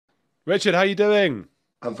Richard, how you doing?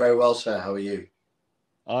 I'm very well, sir. How are you?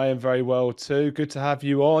 I am very well too. Good to have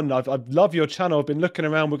you on. I love your channel. I've been looking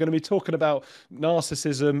around. We're going to be talking about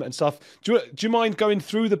narcissism and stuff. Do you mind going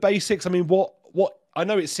through the basics? I mean, what? I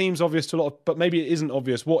know it seems obvious to a lot, but maybe it isn't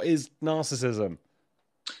obvious. What is narcissism?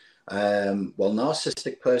 Well,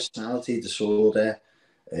 narcissistic personality disorder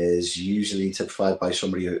is usually typified by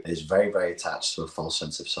somebody who is very, very attached to a false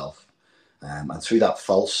sense of self. And through that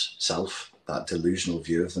false self, that delusional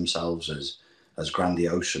view of themselves as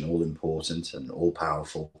grandiose and all important and all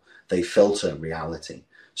powerful, they filter reality.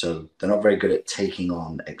 So they're not very good at taking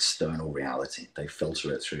on external reality. They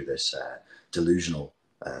filter it through this delusional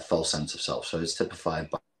false sense of self. So it's typified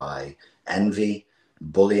by envy,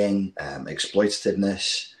 bullying,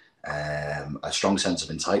 exploitativeness, a strong sense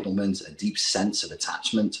of entitlement, a deep sense of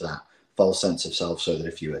attachment to that false sense of self, so that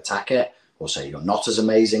if you attack it or say you're not as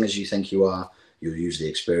amazing as you think you are, you'll usually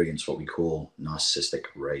experience what we call narcissistic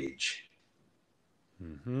rage.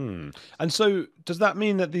 And so, does that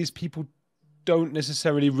mean that these people don't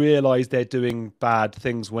necessarily realize they're doing bad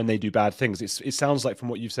things when they do bad things? It sounds like from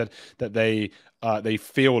what you've said that they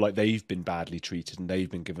feel like they've been badly treated and they've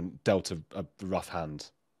been dealt a rough hand.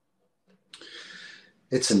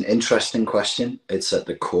 It's an interesting question. It's at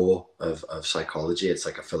the core of psychology. It's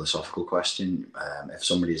like a philosophical question. If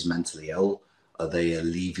somebody is mentally ill, are they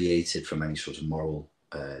alleviated from any sort of moral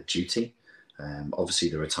duty? Obviously,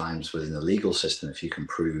 there are times within the legal system, if you can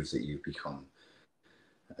prove that you've become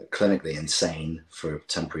clinically insane for a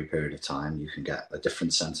temporary period of time, you can get a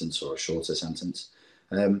different sentence or a shorter sentence.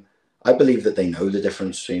 I believe that they know the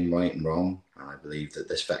difference between right and wrong. And I believe that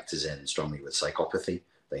this factors in strongly with psychopathy.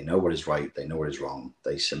 They know what is right, they know what is wrong,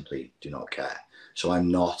 they simply do not care. So I'm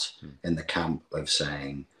not in the camp of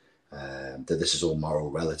saying that this is all moral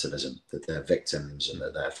relativism, that they're victims and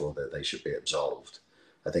that therefore that they should be absolved.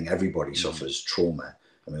 I think everybody suffers trauma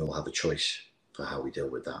and we all have a choice for how we deal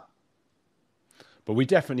with that. But we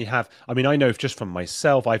definitely have. I mean, I know just from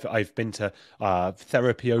myself, I've been to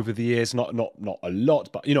therapy over the years. Not a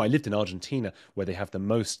lot, but I lived in Argentina where they have the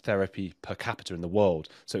most therapy per capita in the world.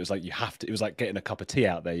 So it was like you have to. It was like getting a cup of tea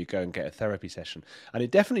out there. You go and get a therapy session, and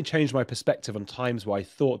it definitely changed my perspective on times where I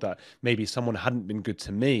thought that maybe someone hadn't been good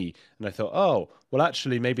to me, and I thought, oh, well,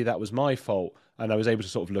 actually, maybe that was my fault, and I was able to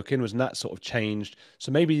sort of look inwards, and that sort of changed.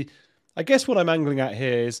 So maybe, I guess what I'm angling at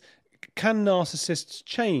here is, can narcissists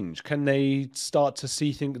change? Can they start to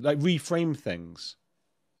see things, like reframe things?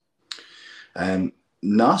 Um,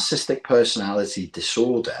 Narcissistic personality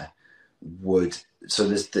disorder would, so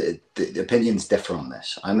there's the opinions differ on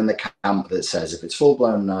this. I'm in the camp that says if it's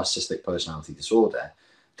full-blown narcissistic personality disorder,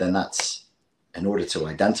 then that's, in order to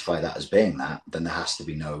identify that as being that, then there has to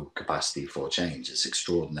be no capacity for change. It's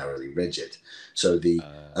extraordinarily rigid. So the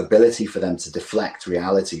ability for them to deflect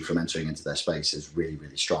reality from entering into their space is really,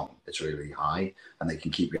 really strong. It's really, really high, and they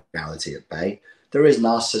can keep reality at bay. There is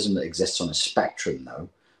narcissism that exists on a spectrum, though,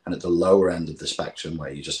 and at the lower end of the spectrum,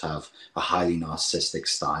 where you just have a highly narcissistic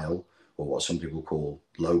style, or what some people call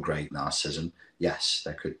low-grade narcissism, yes,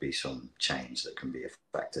 there could be some change that can be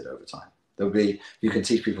affected over time. There'll be, you can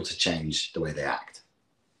teach people to change the way they act.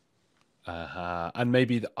 And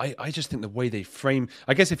maybe I just think the way they frame.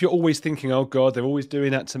 I guess if you're always thinking, "Oh God, they're always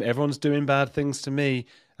doing that to me. Everyone's doing bad things to me,"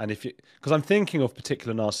 and if you, because I'm thinking of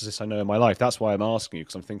particular narcissists I know in my life, that's why I'm asking you.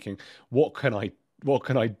 Because I'm thinking, what can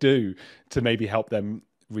I do to maybe help them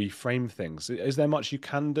reframe things? Is there much you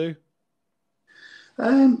can do?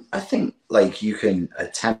 I think like you can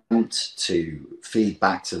attempt to feed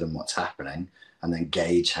back to them what's happening and then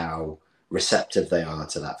gauge how receptive they are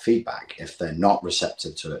to that feedback. If they're not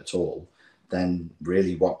receptive to it at all, then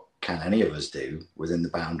really what can any of us do within the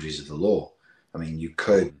boundaries of the law? I mean, you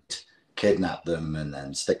could kidnap them and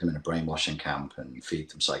then stick them in a brainwashing camp and feed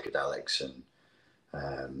them psychedelics and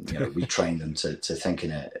retrain them to think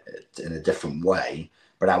in a different way.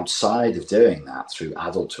 But outside of doing that, through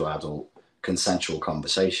adult to adult consensual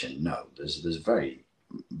conversation, no, there's very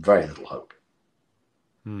very little hope.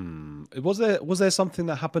 Was there something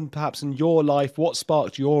that happened perhaps in your life? What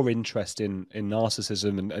sparked your interest in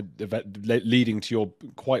narcissism and leading to your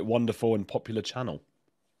quite wonderful and popular channel?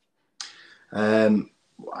 Um,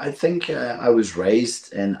 I think I was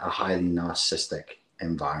raised in a highly narcissistic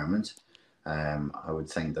environment. I would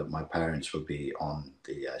think that my parents would be on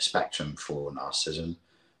the spectrum for narcissism,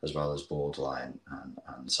 as well as borderline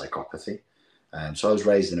and psychopathy. So I was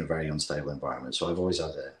raised in a very unstable environment. So I've always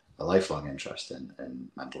had a lifelong interest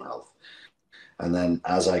in mental health. And then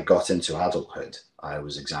as I got into adulthood, I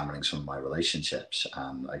was examining some of my relationships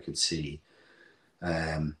and I could see,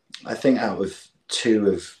 I think out of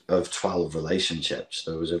two of 12 relationships,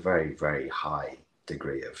 there was a very, very high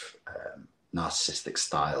degree of narcissistic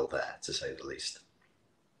style there, to say the least.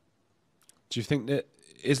 Do you think that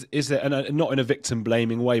is there, and not in a victim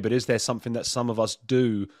blaming way, but is there something that some of us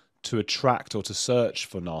do to attract or to search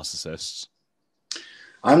for narcissists?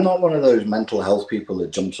 I'm not one of those mental health people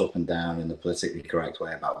that jumps up and down in the politically correct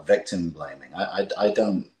way about victim blaming. I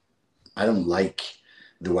don't like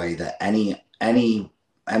the way that any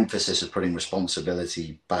emphasis of putting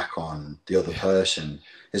responsibility back on the other person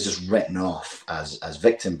is just written off as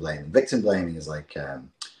victim blaming. Victim blaming is like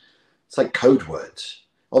it's like code words.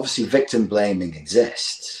 Obviously, victim blaming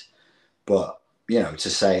exists, but to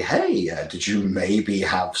say, hey, did you maybe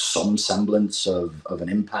have some semblance of an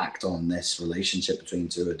impact on this relationship between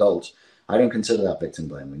two adults? I don't consider that victim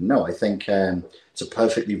blaming. No, I think it's a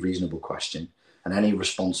perfectly reasonable question, and any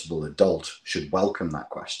responsible adult should welcome that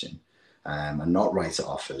question and not write it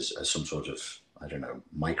off as some sort of, I don't know,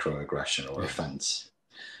 microaggression or offense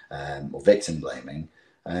or victim blaming.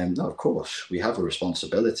 No, of course, we have a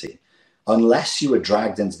responsibility. Unless you were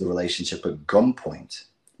dragged into the relationship at gunpoint,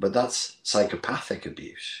 but that's psychopathic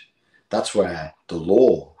abuse. That's where the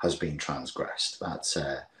law has been transgressed. That's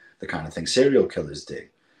the kind of thing serial killers do.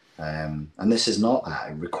 And this is not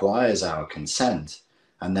that. It requires our consent.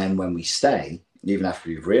 And then when we stay, even after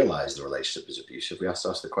we've realized the relationship is abusive, we have to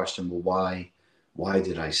ask the question, well, why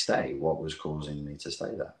did I stay? What was causing me to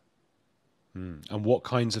stay there? And what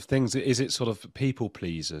kinds of things? Is it sort of people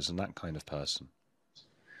pleasers and that kind of person?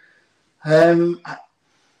 I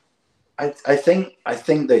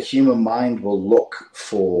think the human mind will look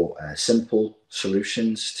for simple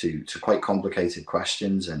solutions to quite complicated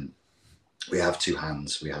questions, and we have two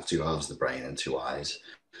hands, we have two halves of the brain and two eyes,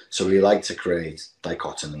 so we like to create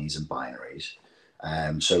dichotomies and binaries.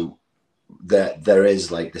 So there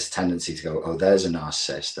is like this tendency to go, oh, there's a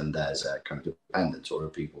narcissist and there's a codependent or a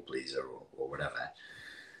people pleaser or whatever.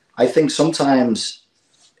 I think sometimes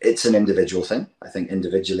it's an individual thing. I think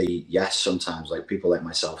individually, yes, sometimes like people like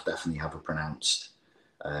myself definitely have a pronounced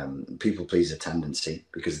people pleaser tendency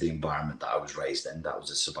because of the environment that I was raised in. That was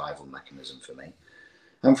a survival mechanism for me.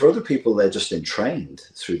 And for other people, they're just entrained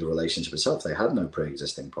through the relationship itself. They had no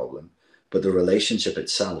pre-existing problem, but the relationship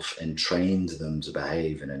itself entrained them to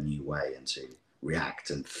behave in a new way and to react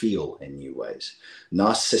and feel in new ways.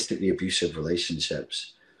 Narcissistically abusive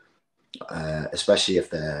relationships, especially if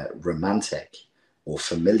they're romantic or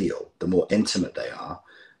familial, the more intimate they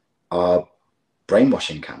are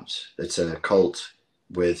brainwashing camps. It's a cult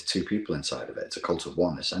with two people inside of it. It's a cult of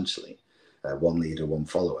one, essentially. One leader, one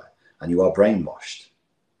follower. And you are brainwashed.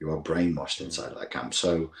 You are brainwashed inside of that camp.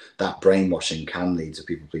 So that brainwashing can lead to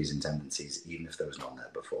people-pleasing tendencies, even if there was none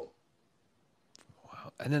there before.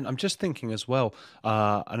 Wow. And then I'm just thinking as well,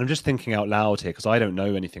 and I'm just thinking out loud here because I don't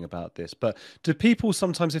know anything about this, but do people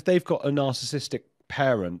sometimes, if they've got a narcissistic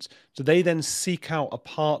parent, do they then seek out a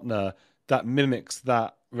partner that mimics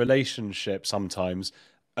that relationship sometimes,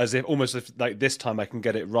 as if almost if like this time I can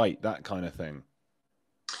get it right, that kind of thing?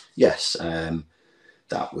 Yes,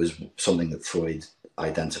 that was something that Freud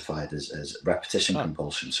identified as repetition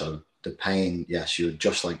compulsion. So the pain, yes, you're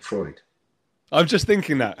just like Freud. I'm just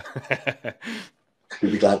thinking that.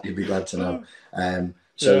 You'd be glad to know.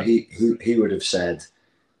 So he would have said,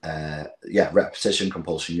 repetition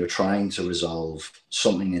compulsion. You're trying to resolve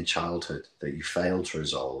something in childhood that you failed to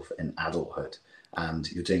resolve in adulthood, and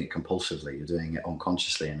you're doing it compulsively. You're doing it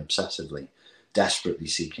unconsciously and obsessively, desperately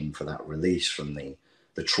seeking for that release from the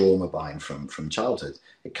trauma bind from childhood.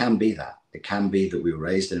 It can be that. It can be that we were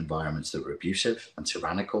raised in environments that were abusive and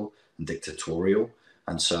tyrannical and dictatorial,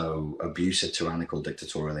 and so abusive, tyrannical,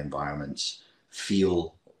 dictatorial environments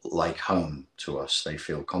feel like home to us. They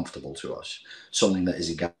feel comfortable to us. Something that is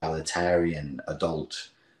egalitarian, adult,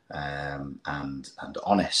 and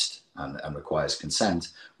honest and requires consent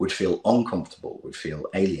would feel uncomfortable, would feel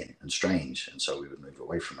alien and strange, and so we would move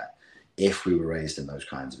away from it if we were raised in those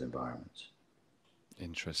kinds of environments.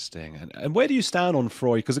 Interesting. And where do you stand on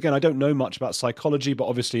Freud? Because again, I don't know much about psychology, but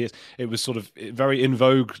obviously it was sort of very in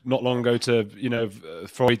vogue not long ago to,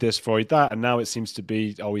 Freud this, Freud that, and now it seems to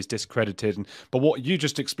be always discredited. But what you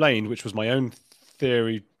just explained, which was my own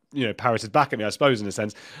theory, parroted back at me, I suppose, in a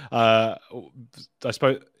sense, I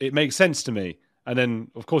suppose it makes sense to me. And then,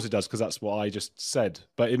 of course it does, because that's what I just said.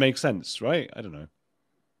 But it makes sense, right? I don't know.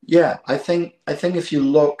 Yeah, I think if you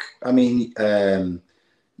look,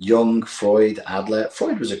 Jung, Freud, Adler.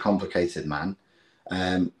 Freud was a complicated man.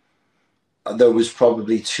 There was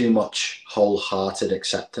probably too much wholehearted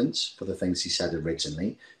acceptance for the things he said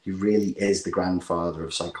originally. He really is the grandfather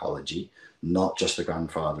of psychology, not just the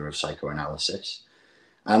grandfather of psychoanalysis.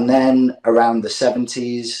 And then around the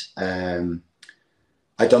 70s,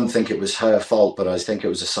 I don't think it was her fault, but I think it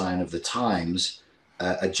was a sign of the times.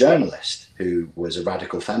 a journalist who was a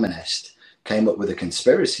radical feminist came up with a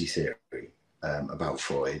conspiracy theory about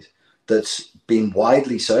Freud that's been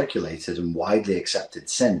widely circulated and widely accepted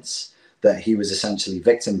since, that he was essentially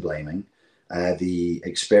victim blaming the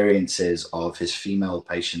experiences of his female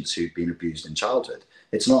patients who'd been abused in childhood.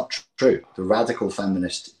 It's not true. The radical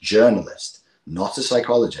feminist journalist, not a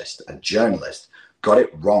psychologist, a journalist, got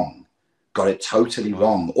it wrong, got it totally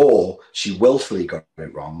wrong, or she willfully got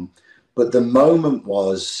it wrong. But the moment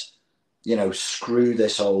was, screw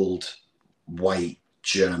this old white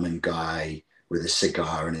German guy with a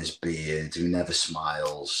cigar in his beard who never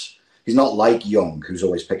smiles. He's not like Jung, who's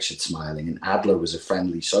always pictured smiling, and Adler was a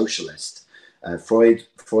friendly socialist. Freud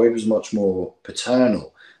was much more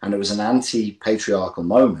paternal, and it was an anti-patriarchal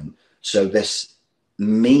moment. So this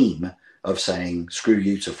meme of saying "screw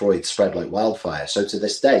you" to Freud spread like wildfire. So to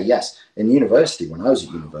this day, yes, in university, when I was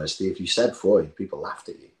at university, if you said Freud, people laughed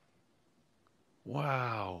at you.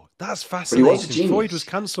 Wow, that's fascinating. But he was a genius. Freud was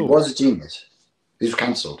cancelled. He was a genius. He was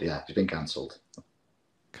cancelled. Yeah, he's been cancelled.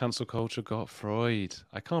 Cancel culture got Freud.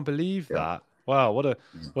 I can't believe that. Wow, what a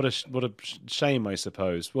shame, I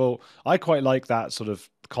suppose. Well, I quite like that sort of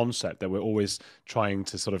concept that we're always trying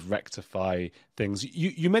to sort of rectify things.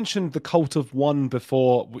 You mentioned the cult of one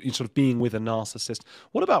before, sort of being with a narcissist.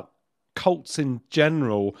 What about cults in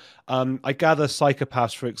general? I gather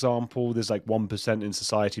psychopaths, for example, there's like 1% in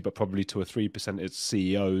society, but probably 2 or 3% it's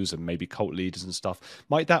CEOs and maybe cult leaders and stuff.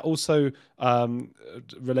 Might that also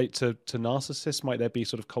relate to narcissists? Might there be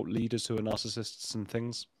sort of cult leaders who are narcissists and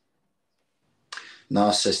things?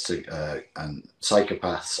 Narcissists and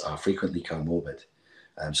psychopaths are frequently comorbid.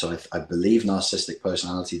 So I believe narcissistic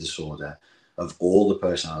personality disorder, of all the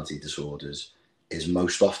personality disorders, is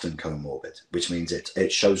most often comorbid, which means it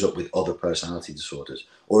shows up with other personality disorders.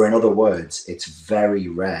 Or in other words, it's very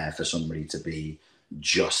rare for somebody to be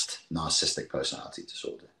just narcissistic personality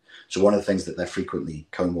disorder. So one of the things that they're frequently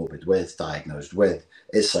comorbid with, diagnosed with,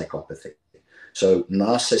 is psychopathy. So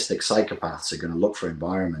narcissistic psychopaths are going to look for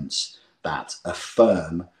environments that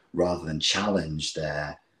affirm rather than challenge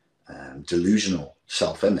their delusional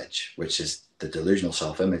self-image, which is the delusional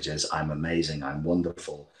self-image is I'm amazing, I'm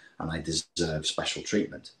wonderful, and I deserve special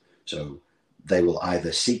treatment. So they will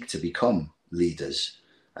either seek to become leaders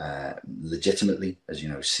legitimately, as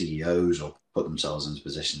CEOs, or put themselves into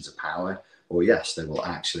positions of power, or yes, they will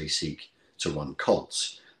actually seek to run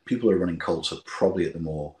cults. People who are running cults are probably at the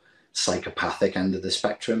more psychopathic end of the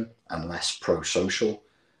spectrum and less pro-social.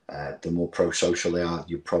 The more pro-social they are,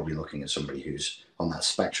 you're probably looking at somebody who's on that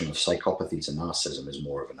spectrum of psychopathy to narcissism is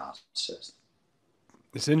more of a narcissist.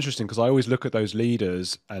 It's interesting because I always look at those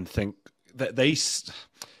leaders and think that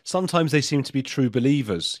sometimes they seem to be true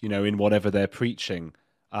believers, in whatever they're preaching.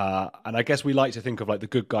 And I guess we like to think of like the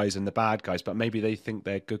good guys and the bad guys, but maybe they think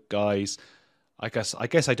they're good guys. I guess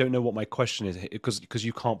I don't know what my question is because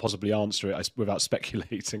you can't possibly answer it without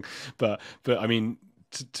speculating. But I mean,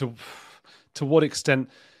 to what extent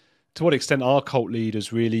are cult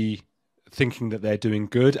leaders really thinking that they're doing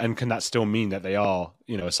good, and can that still mean that they are,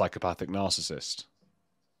 a psychopathic narcissist?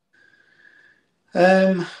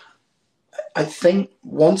 I think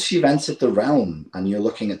once you've entered the realm and you're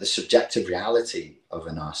looking at the subjective reality of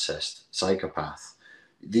a narcissist, psychopath,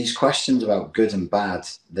 these questions about good and bad,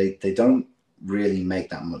 they don't really make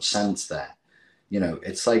that much sense there.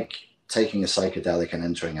 It's like taking a psychedelic and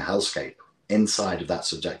entering a hellscape. Inside of that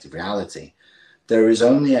subjective reality, there is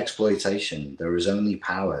only exploitation, there is only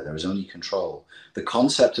power, there is only control. The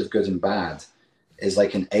concept of good and bad is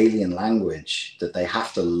like an alien language that they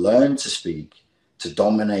have to learn to speak to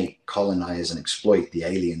dominate, colonize, and exploit the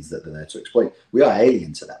aliens that they're there to exploit. We are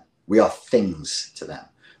alien to them. We are things to them.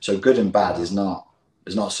 So good and bad is not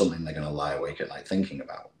something they're going to lie awake at night thinking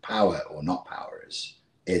about. Power or not power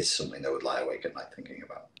is something they would lie awake at night thinking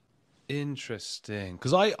about. Interesting,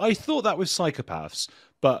 because I thought that was psychopaths,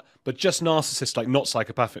 but just narcissists, like not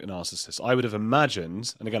psychopathic narcissists. I would have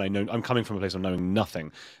imagined, and again, I'm coming from a place of knowing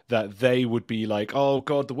nothing, that they would be like, oh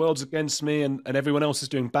God, the world's against me, and everyone else is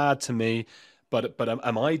doing bad to me. But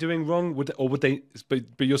am I doing wrong? Would they? But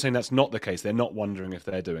you're saying that's not the case. They're not wondering if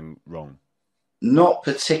they're doing wrong. Not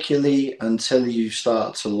particularly until you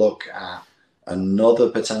start to look at another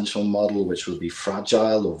potential model, which would be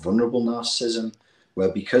fragile or vulnerable narcissism, where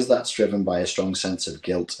because that's driven by a strong sense of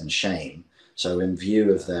guilt and shame. So in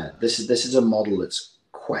view of that, this is a model that's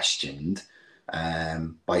questioned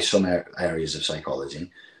by some areas of psychology.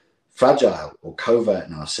 Fragile or covert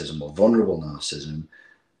narcissism or vulnerable narcissism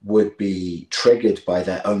would be triggered by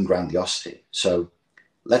their own grandiosity. So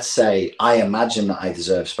let's say I imagine that I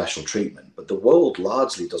deserve special treatment, but the world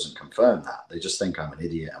largely doesn't confirm that. They just think I'm an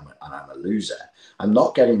idiot and I'm a loser. I'm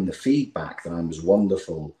not getting the feedback that I'm as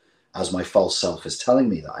wonderful as my false self is telling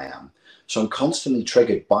me that I am. So I'm constantly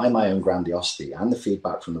triggered by my own grandiosity and the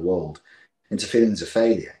feedback from the world into feelings of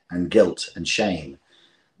failure and guilt and shame.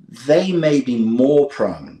 They may be more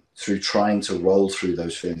prone through trying to roll through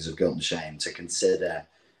those feelings of guilt and shame to consider,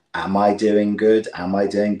 am I doing good? Am I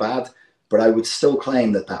doing bad? But I would still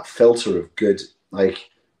claim that that filter of good, like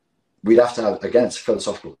we'd have to have, again, it's a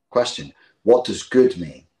philosophical question. What does good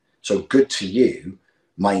mean? So good to you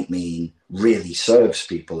might mean really serves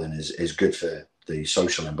people and is good for the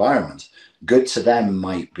social environment. Good to them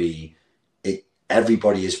might be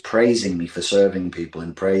everybody is praising me for serving people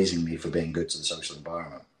and praising me for being good to the social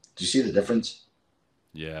environment. Do you see the difference?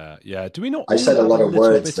 Yeah, yeah. Do we not I all said a have a lot of little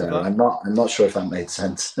words bit of there. that? I'm not sure if that made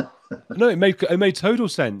sense. No, it made total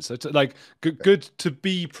sense. Like good to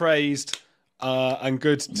be praised, and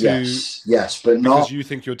good to Yes, yes, but because not you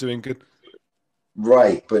think you're doing good.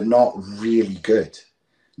 right, but not really good.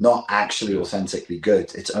 Not actually Yeah. authentically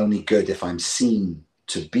good. It's only good if I'm seen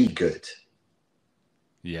to be good.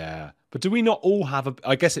 Yeah. But do we not all have a?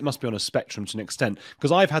 I guess it must be on a spectrum to an extent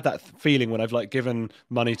because I've had that feeling when I've like given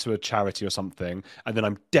money to a charity or something, and then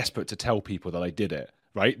I'm desperate to tell people that I did it.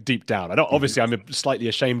 Right deep down, I don't. Mhm, Obviously, I'm slightly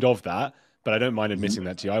ashamed of that, but I don't mind mhm. admitting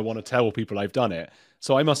that to you. I want to tell people I've done it,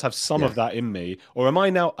 so I must have some Yeah. of that in me. Or am I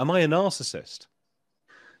now? Am I a narcissist?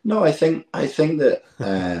 No, I think that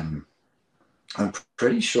I'm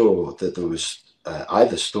pretty sure that there was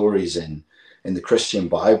either stories in the Christian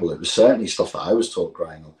Bible. It was certainly stuff that I was taught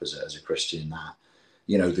growing up as a Christian that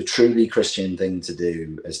the truly Christian thing to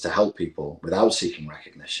do is to help people without seeking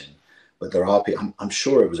recognition. But there are people. I'm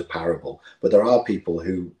sure it was a parable, but there are people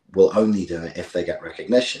who will only do it if they get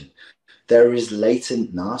recognition. There is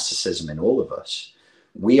latent narcissism in all of us.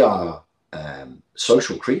 We are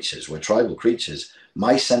social creatures, we're tribal creatures.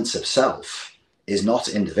 My sense of self is not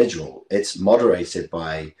individual, it's moderated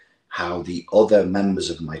by how the other members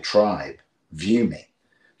of my tribe view me.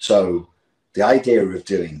 So the idea of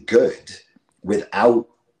doing good without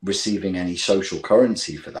receiving any social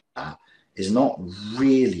currency for that is not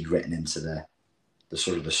really written into the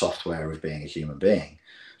sort of the software of being a human being.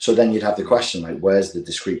 So then you'd have the question like, where's the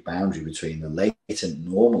discrete boundary between the latent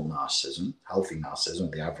normal narcissism, healthy narcissism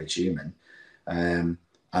of the average human, um,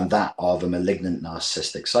 and that of a malignant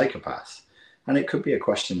narcissistic psychopath? And it could be a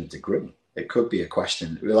question of degree. It could be a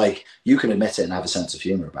question like you can admit it and have a sense of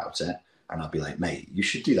humor about it. And I'll be like, mate, you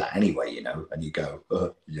should do that anyway, And you go,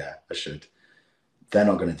 yeah, I should. They're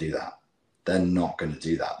not going to do that. They're not going to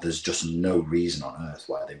do that. There's just no reason on earth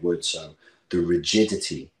why they would. So the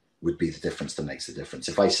rigidity would be the difference that makes the difference.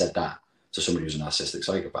 If I said that to somebody who's a narcissistic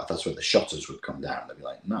psychopath, that's where the shutters would come down. They'd be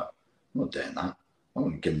like, no, I'm not doing that.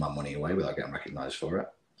 I'm not giving my money away without getting recognized for it.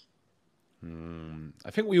 I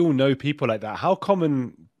think we all know people like that. How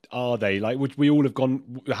common are they? Like, would we all have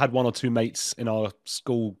had one or two mates in our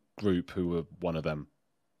school group who were one of them?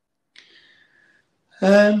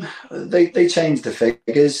 They change the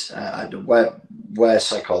figures where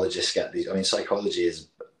psychologists get these. I mean, psychology is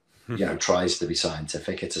tries to be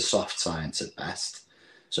scientific. It's a soft science at best.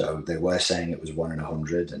 So they were saying it was 1 in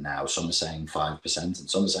 100, and now some are saying 5%, and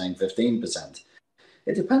some are saying 15%.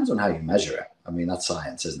 It depends on how you measure it. I mean, that's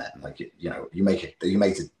science, isn't it? Like you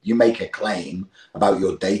make a claim about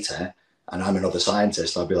your data, and I'm another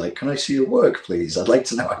scientist. I'll be like, can I see your work, please? I'd like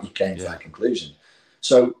to know how you came to Yeah. that conclusion.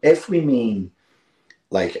 So if we mean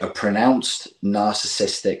like a pronounced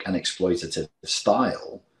narcissistic and exploitative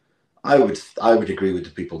style, I would agree with the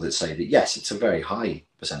people that say that yes, it's a very high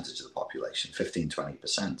percentage of the population,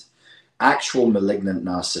 15-20%. Actual malignant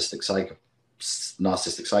narcissistic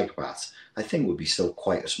psychopaths, I think would be still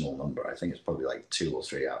quite a small number. I think it's probably like 2 or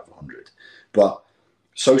 3 out of 100. But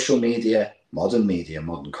social media,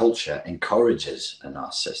 modern culture encourages a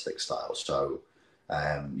narcissistic style. So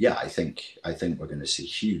yeah, I think we're going to see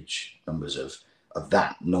huge numbers of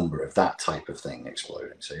that type of thing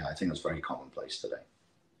exploding. So yeah, I think that's very commonplace today.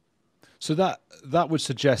 So that would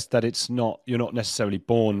suggest that you're not necessarily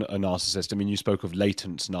born a narcissist. I mean, you spoke of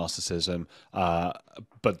latent narcissism,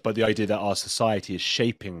 but the idea that our society is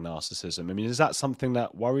shaping narcissism. I mean, is that something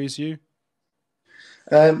that worries you?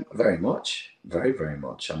 Very much, very, very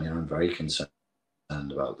much. I mean, I'm very concerned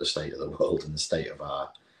about the state of the world and the state of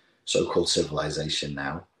our so-called civilization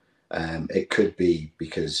now. It could be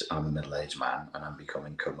because I'm a middle-aged man and I'm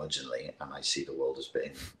becoming curmudgeonly and I see the world as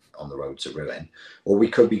being on the road to ruin, or we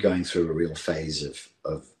could be going through a real phase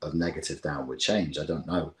of negative downward change. I don't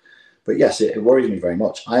know. But yes, it worries me very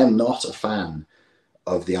much. I am not a fan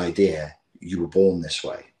of the idea you were born this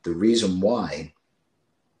way. The reason why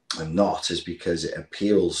and not is because it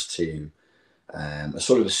appeals to a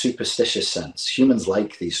sort of a superstitious sense. Humans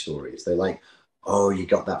like these stories. They're like, oh, you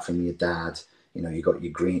got that from your dad. You know, you got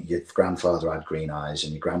your grandfather had green eyes,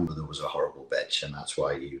 and your grandmother was a horrible bitch, and that's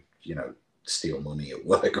why you know, steal money at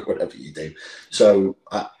work or whatever you do. So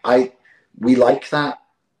we like that,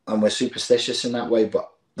 and we're superstitious in that way, but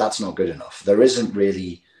that's not good enough. There isn't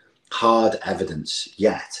really hard evidence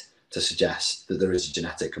yet to suggest that there is a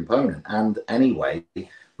genetic component. And anyway,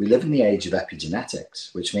 we live in the age of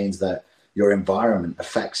epigenetics, which means that your environment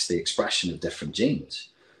affects the expression of different genes.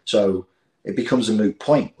 So it becomes a moot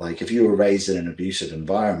point. Like, if you were raised in an abusive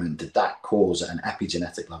environment, did that cause at an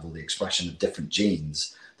epigenetic level the expression of different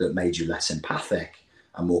genes that made you less empathic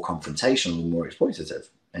and more confrontational and more exploitative?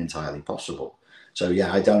 Entirely possible. So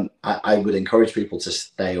yeah, I would encourage people to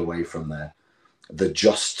stay away from the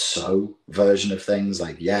just so version of things.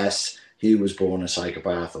 Like, yes, he was born a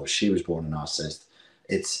psychopath or she was born a narcissist.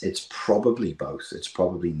 It's probably both. It's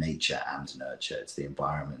probably nature and nurture. It's the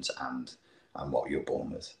environment and what you're born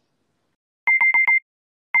with.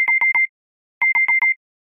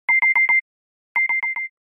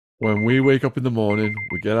 When we wake up in the morning,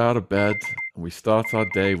 we get out of bed and we start our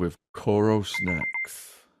day with Koro Snacks.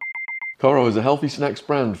 Koro is a healthy snacks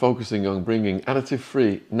brand focusing on bringing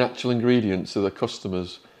additive-free, natural ingredients to their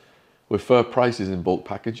customers with fair prices in bulk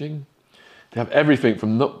packaging. They have everything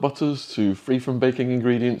from nut butters to free from baking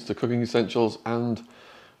ingredients to cooking essentials and,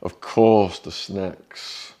 of course, the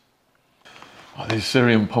snacks. Oh, these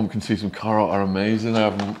Syrian pumpkin seeds from Koro are amazing. I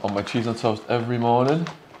have them on my cheese on toast every morning.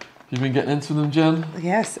 You've been getting into them, Jen?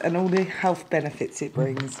 Yes, and all the health benefits it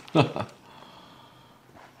brings. Look at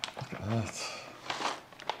that.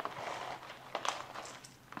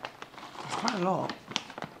 It's quite a lot.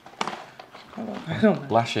 I don't know.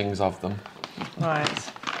 Lashings of them.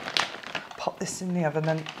 Right. Pop this in the oven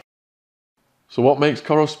then. So what makes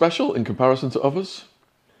Koro special in comparison to others?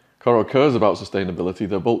 Koro cares about sustainability.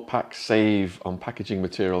 Their bulk packs save on packaging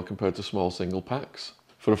material compared to small single packs.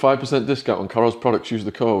 For a 5% discount on Koro's products, use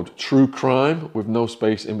the code TRUECRIME with no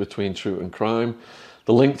space in between true and crime.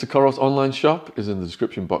 The link to Koro's online shop is in the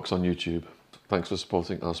description box on YouTube. Thanks for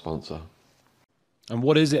supporting our sponsor. And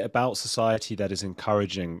what is it about society that is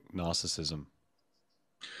encouraging narcissism?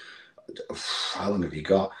 How long have you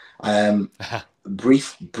got?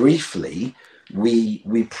 Briefly,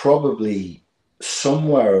 we probably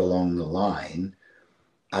somewhere along the line,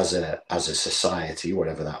 as a society,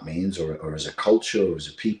 whatever that means, or as a culture, or as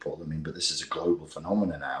a people, I mean, but this is a global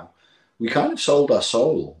phenomenon now, we kind of sold our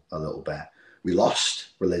soul a little bit. We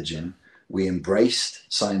lost religion. We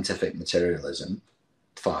embraced scientific materialism.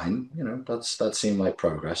 Fine, you know, that seemed like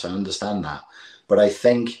progress. I understand that. But I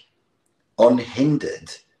think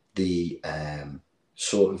unhindered, the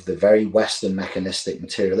sort of the very Western mechanistic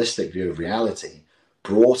materialistic view of reality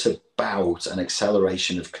brought about an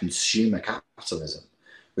acceleration of consumer capitalism,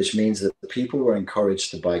 which means that the people were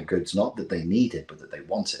encouraged to buy goods not that they needed, but that they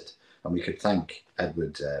wanted. And we could thank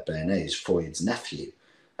Edward Bernays, Freud's nephew,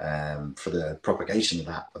 for the propagation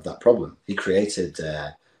of that problem. He created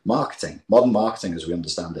marketing. Modern marketing, as we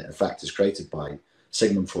understand it, in fact, is created by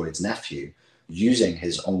Sigmund Freud's nephew using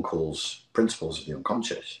his uncle's principles of the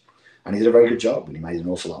unconscious. And he did a very good job, and he made an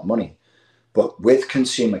awful lot of money. But with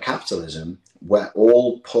consumer capitalism, we're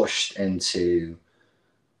all pushed into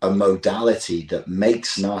a modality that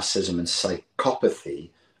makes narcissism and psychopathy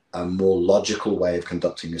a more logical way of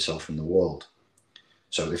conducting yourself in the world.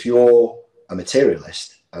 So if you're a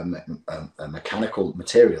materialist, a mechanical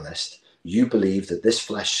materialist, you believe that this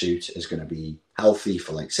flesh suit is going to be healthy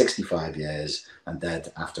for like 65 years and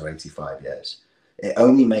dead after 85 years. It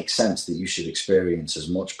only makes sense that you should experience as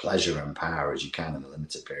much pleasure and power as you can in the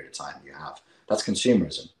limited period of time you have. That's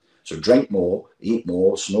consumerism. So drink more, eat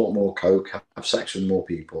more, snort more coke, have sex with more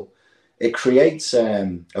people. It creates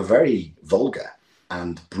a very vulgar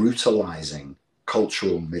and brutalizing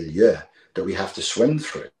cultural milieu that we have to swim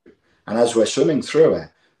through. And as we're swimming through it,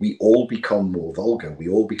 we all become more vulgar. We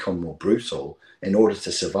all become more brutal in order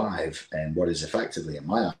to survive in what is effectively, in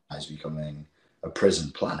my eyes, becoming a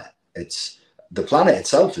prison planet. The planet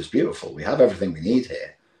itself is beautiful. We have everything we need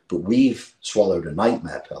here, but we've swallowed a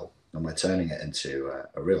nightmare pill and we're turning it into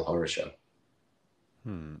a real horror show.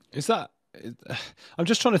 Is that... I'm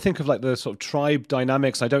just trying to think of like the sort of tribe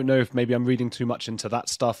dynamics. I don't know if maybe I'm reading too much into that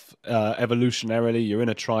stuff. Evolutionarily, you're in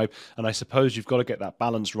a tribe, and I suppose you've got to get that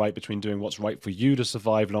balance right between doing what's right for you to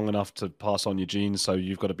survive long enough to pass on your genes. So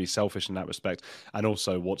you've got to be selfish in that respect, and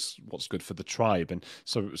also what's good for the tribe. And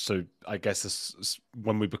so I guess this,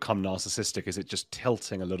 when we become narcissistic, is it just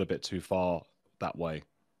tilting a little bit too far that way?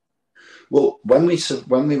 Well, when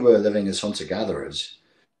we were living as hunter-gatherers,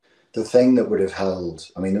 the thing that would have held,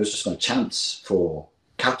 I mean, there was just no chance for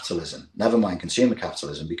capitalism, never mind consumer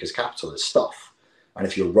capitalism, because capital is stuff. And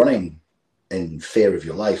if you're running in fear of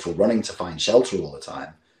your life or running to find shelter all the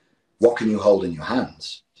time, what can you hold in your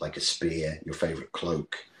hands? Like a spear, your favorite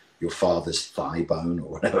cloak, your father's thigh bone, or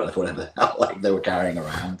whatever the hell like they were carrying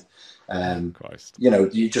around.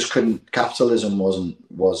 You just couldn't. Capitalism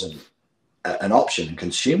wasn't an option, and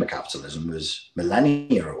consumer capitalism was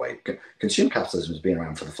millennia away. Consumer capitalism has been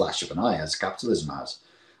around for the flash of an eye, as capitalism has.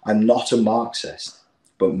 I'm not a Marxist,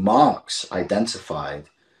 but Marx identified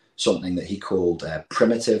something that he called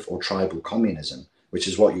primitive or tribal communism, which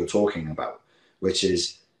is what you're talking about, which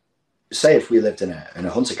is, say if we lived in a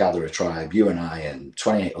hunter-gatherer tribe, you and I and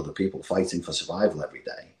 28 other people fighting for survival every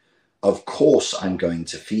day, of course I'm going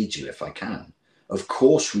to feed you if I can. Of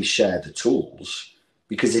course we share the tools,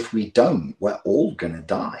 because if we don't, we're all going to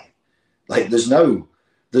die. Like there's no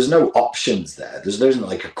options there. There isn't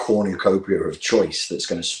like a cornucopia of choice that's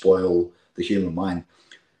going to spoil the human mind.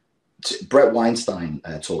 Brett Weinstein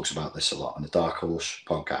talks about this a lot on the Dark Horse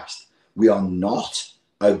podcast. We are not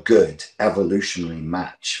a good evolutionary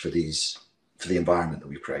match for the environment that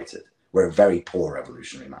we've created. We're a very poor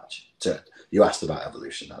evolutionary match. So you asked about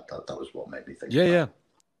evolution. That was what made me think. Yeah.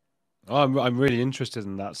 Oh, I'm really interested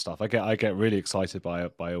in that stuff. I get really excited by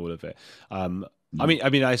all of it. I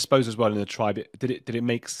mean, I suppose as well in the tribe, did it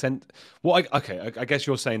make sense? Well, I guess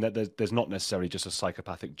you're saying that there's not necessarily just a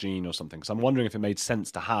psychopathic gene or something. So I'm wondering if it made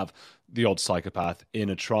sense to have the odd psychopath in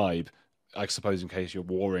a tribe, I suppose, in case you're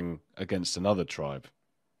warring against another tribe.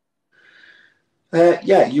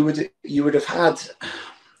 Yeah, you would have had.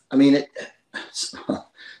 I mean,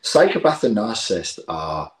 psychopath and narcissist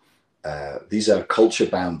are these are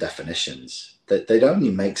culture-bound definitions that they don't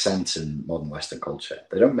only make sense in modern Western culture.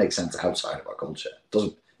 They don't make sense outside of our culture.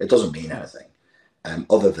 It doesn't mean anything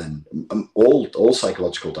other than all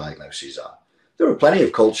psychological diagnoses are. There are plenty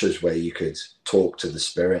of cultures where you could talk to the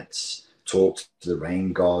spirits, talk to the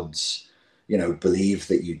rain gods, believe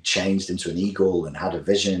that you changed into an eagle and had a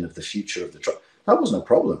vision of the future of the tribe. That wasn't a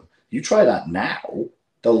problem. You try that now,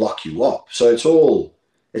 they'll lock you up. So it's all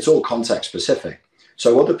context specific.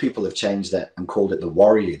 So other people have changed that and called it the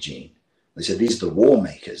warrior gene. They said these are the war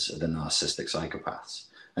makers of the narcissistic psychopaths.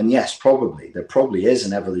 And yes, there probably is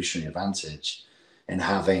an evolutionary advantage in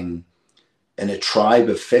having, in a tribe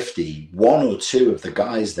of 50, one or two of the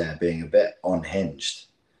guys there being a bit unhinged,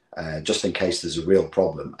 just in case there's a real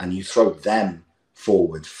problem, and you throw them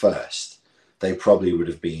forward first. They probably would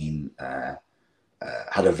have been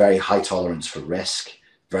had a very high tolerance for risk,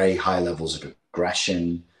 very high levels of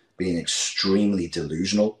aggression, being extremely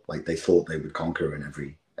delusional, like they thought they would conquer in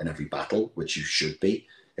every battle, which you should be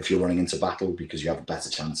if you're running into battle, because you have a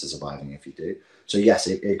better chance of surviving if you do. So yes,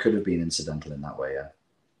 it could have been incidental in that way, yeah.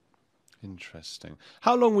 Interesting.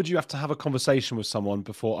 How long would you have to have a conversation with someone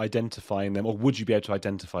before identifying them, or would you be able to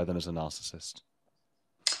identify them as a narcissist?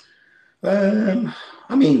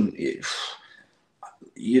 I mean,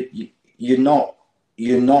 you're not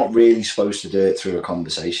really supposed to do it through a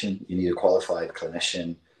conversation. You need a qualified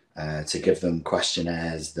clinician to give them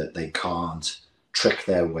questionnaires that they can't trick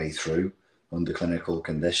their way through under clinical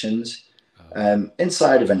conditions.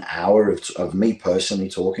 Inside of an hour of me personally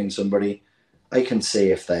talking to somebody, I can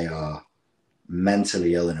see if they are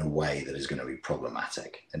mentally ill in a way that is going to be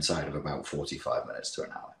problematic inside of about 45 minutes to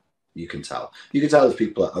an hour. You can tell. You can tell if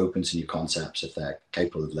people are open to new concepts, if they're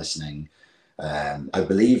capable of listening. I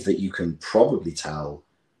believe that you can probably tell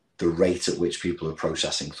the rate at which people are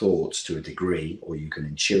processing thoughts to a degree, or you can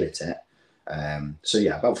intuit it. So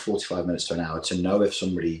yeah, about 45 minutes to an hour to know if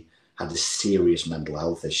somebody had a serious mental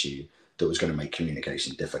health issue that was going to make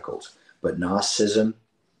communication difficult. But narcissism,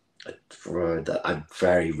 I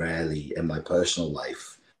very rarely in my personal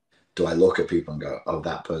life do I look at people and go, oh,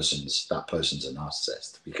 that person's a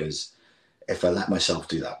narcissist. Because if I let myself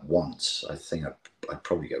do that once, I think I'd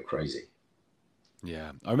probably go crazy.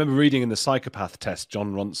 Yeah, I remember reading in the Psychopath Test,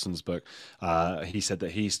 John Ronson's book. He said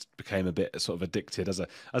that he became a bit sort of addicted as a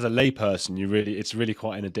layperson. It's really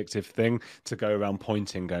quite an addictive thing to go around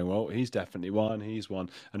pointing, going, well, he's definitely one, he's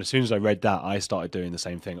one. And as soon as I read that, I started doing the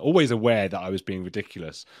same thing. Always aware that I was being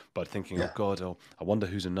ridiculous, but thinking, yeah. Oh God, I wonder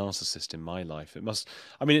who's a narcissist in my life.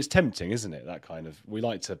 It's tempting, isn't it? That kind of, we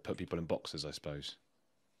like to put people in boxes, I suppose.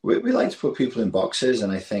 We like to put people in boxes,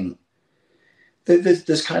 and I think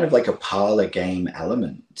there's kind of like a parlor game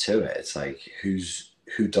element to it. It's like who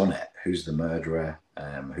done it, who's the murderer,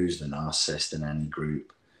 who's the narcissist in any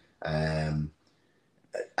group. I've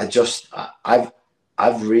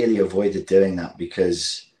really avoided doing that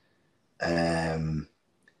because I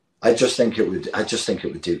just think it would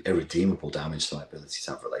do irredeemable damage to my ability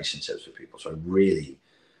to have relationships with people. So I really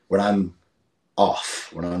when I'm off,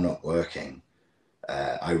 when I'm not working,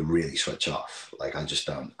 I really switch off. Like I just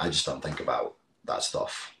don't think about that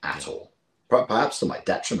stuff at all. Perhaps to my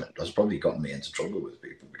detriment. That's probably gotten me into trouble with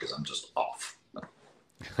people because I'm just off.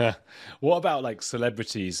 What about like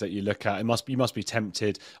celebrities that you look at? You must be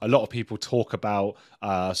tempted. A lot of people talk about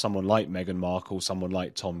someone like Meghan Markle, someone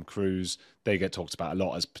like Tom Cruise. They get talked about a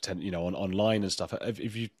lot as online and stuff. Have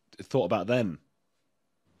you thought about them?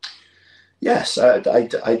 Yes,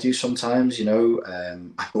 I do sometimes. I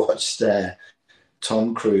watched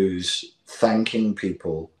Tom Cruise thanking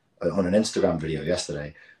people on an Instagram video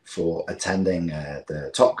yesterday for attending the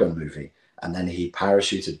Top Gun movie. And then he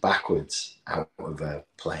parachuted backwards out of a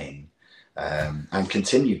plane and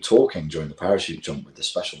continued talking during the parachute jump with the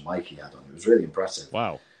special mic he had on. It was really impressive.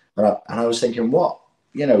 Wow. And I was thinking,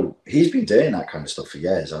 he's been doing that kind of stuff for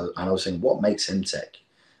years. And I was thinking, what makes him tick?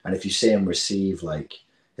 And if you see him receive like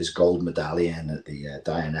his gold medallion at the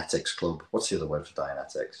Dianetics Club, what's the other word for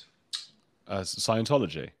Dianetics?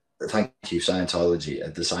 Scientology. Thank you, Scientology.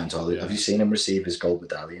 At the Scientology, have you seen him receive his gold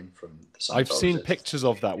medallion from the Scientology? I've seen pictures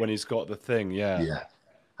of that when he's got the thing. Yeah.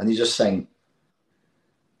 And you just think,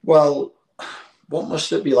 well, what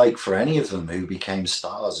must it be like for any of them who became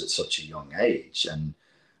stars at such a young age? And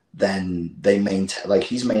then they maintain, like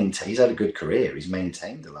he's had a good career. He's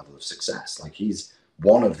maintained a level of success. Like he's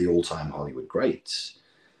one of the all-time Hollywood greats.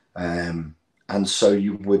 And so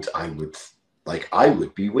I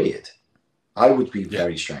would be weird. I would be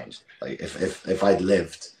very strange. Like if I'd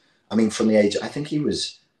lived, I mean, from the age, I think he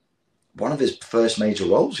was one of his first major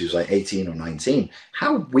roles. He was like 18 or 19.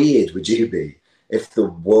 How weird would you be if the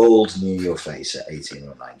world knew your face at 18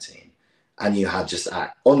 or 19 and you had just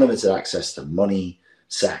unlimited access to money,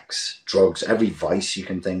 sex, drugs, every vice you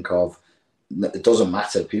can think of? It doesn't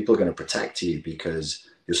matter. People are going to protect you because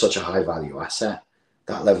you're such a high value asset.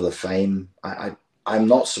 That level of fame, I'm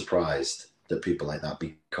not surprised that people like that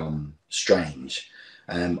become strange.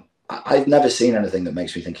 I've never seen anything that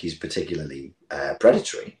makes me think he's particularly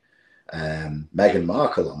predatory. Meghan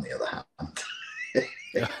Markle, on the other hand,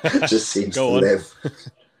 just seems to live.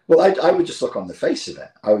 Well, I would just look on the face of it.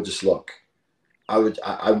 I would just look. I'm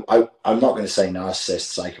not going to say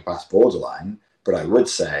narcissist, psychopath, borderline, but I would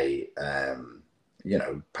say,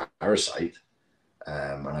 parasite.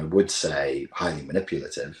 And I would say highly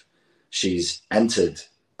manipulative. She's entered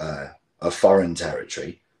a foreign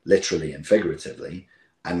territory, literally and figuratively,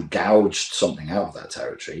 and gouged something out of that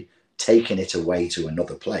territory, taken it away to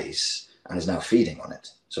another place, and is now feeding on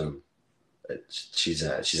it. So she's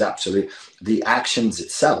absolutely, the actions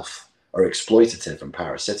itself are exploitative and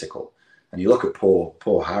parasitical. And you look at poor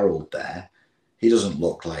Harold there, he doesn't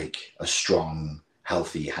look like a strong,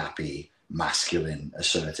 healthy, happy, masculine,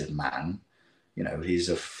 assertive man. He's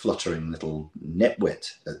a fluttering little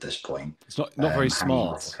nitwit at this point. It's not very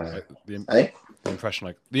smart. The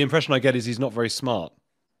impression I get is he's not very smart.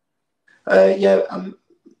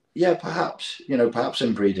 Perhaps. Perhaps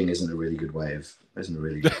inbreeding isn't a really good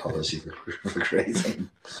policy for creating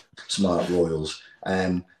smart royals.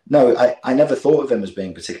 No, I never thought of him as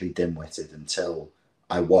being particularly dim-witted until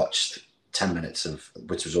I watched 10 minutes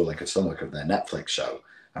which was all I could stomach, of their Netflix show.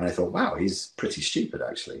 And I thought, wow, he's pretty stupid,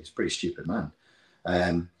 actually. He's a pretty stupid man.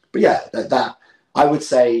 But yeah, that I would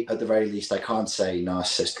say, at the very least, I can't say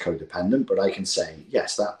narcissist codependent, but I can say,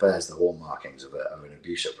 yes, that bears the hallmarkings of an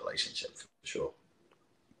abusive relationship, for sure.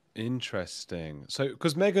 Interesting. So,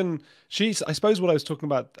 because Meghan, I suppose what I was talking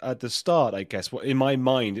about at the start, I guess, in my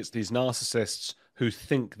mind, it's these narcissists who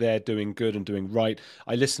think they're doing good and doing right.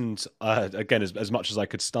 I listened, again, as much as I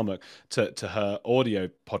could stomach, to her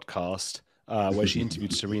audio podcast where she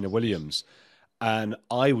interviewed Serena Williams. And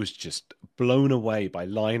I was just blown away by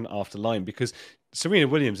line after line, because Serena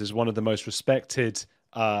Williams is one of the most respected,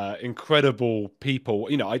 incredible people.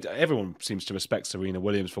 Everyone seems to respect Serena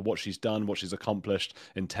Williams for what she's done, what she's accomplished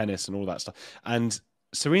in tennis and all that stuff. And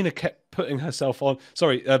Meghan kept putting herself on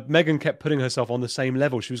the same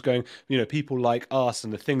level. She was going, people like us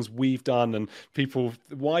and the things we've done, and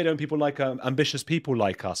why don't people like ambitious people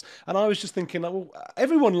like us? And I was just thinking, well,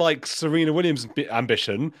 everyone likes Serena Williams'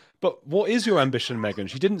 ambition, but what is your ambition, Meghan?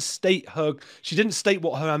 She didn't state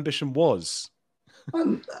what her ambition was.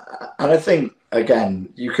 And I think,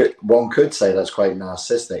 again, one could say that's quite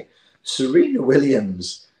narcissistic. Serena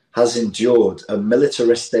Williams has endured a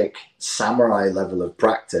militaristic samurai level of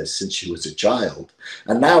practice since she was a child.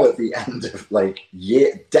 And now at the end of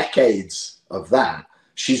decades of that,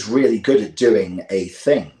 she's really good at doing a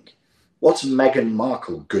thing. What's Meghan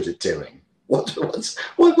Markle good at doing?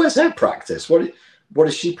 Where's her practice? What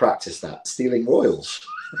does she practice that? Stealing royals?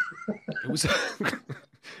 It was a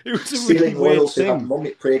stealing really royals thing. who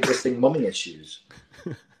have pre-existing mummy issues.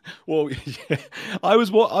 Well, yeah. I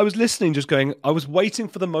was listening, just going. I was waiting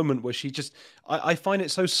for the moment where she just. I find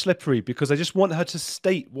it so slippery because I just want her to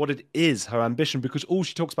state what it is, her ambition, because all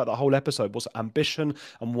she talks about the whole episode was ambition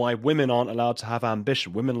and why women aren't allowed to have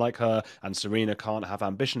ambition. Women like her and Serena can't have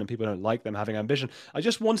ambition, and people don't like them having ambition. I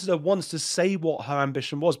just wanted her once to say what her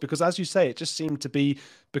ambition was, because as you say, it just seemed to be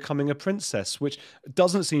becoming a princess, which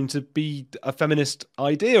doesn't seem to be a feminist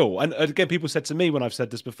ideal. And again, people said to me when I've said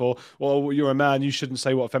this before, well, you're a man, you shouldn't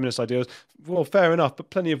say what a feminist ideal is. Well, fair enough, but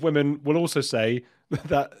plenty of women will also say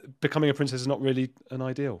that becoming a princess is not really an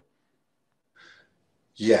ideal.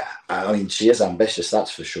 Yeah, I mean, she is ambitious,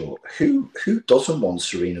 that's for sure. Who doesn't want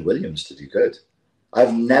Serena Williams to do good?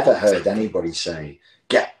 I've never heard anybody say,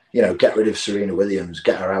 get rid of Serena Williams,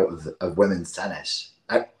 get her out of women's tennis.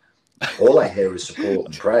 All I hear is support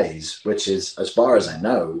and praise, which is, as far as I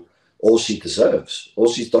know, all she deserves.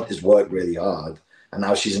 All she's done is work really hard, and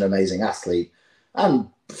now she's an amazing athlete and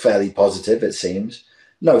fairly positive, it seems.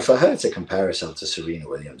 No, for her to compare herself to Serena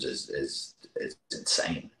Williams is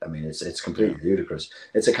insane. I mean, it's completely ludicrous.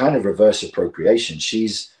 It's a kind of reverse appropriation.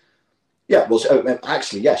 She's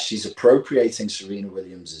appropriating Serena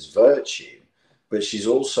Williams's virtue, but she's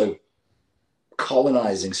also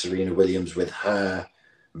colonizing Serena Williams with her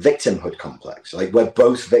victimhood complex. Like, we're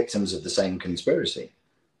both victims of the same conspiracy.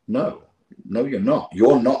 No, you're not.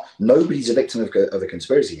 You're not. Nobody's a victim of a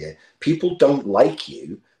conspiracy here. People don't like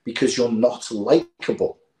you because you're not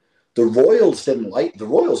likable. The Royals didn't like the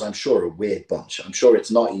Royals. I'm sure are a weird bunch. I'm sure it's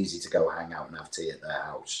not easy to go hang out and have tea at their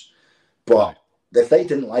house. But if they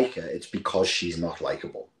didn't like her, it's because she's not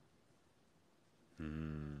likable.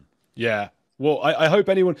 Yeah. Well, I hope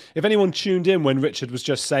if anyone tuned in when Richard was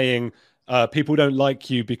just saying people don't like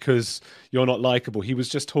you because you're not likable, he was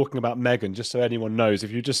just talking about Meghan, just so anyone knows.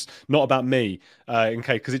 If you're just not about me, in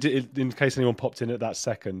case anyone popped in at that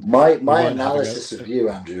second. My analysis of you,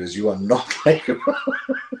 Andrew, is you are not likable.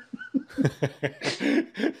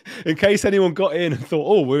 In case anyone got in and thought,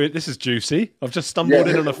 oh, this is juicy. I've just stumbled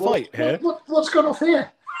in on a fight here. What's gone off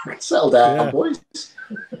here? Settle down, boys.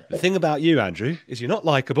 The thing about you, Andrew, is you're not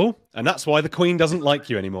likable, and that's why the Queen doesn't like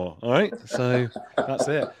you anymore. All right, so that's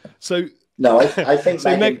it. So no, I think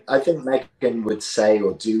Meghan would say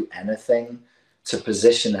or do anything to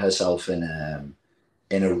position herself in a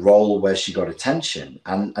role where she got attention,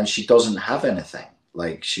 and she doesn't have anything.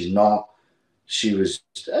 Like, she's not. She's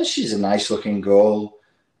a nice looking girl.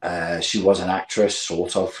 She was an actress,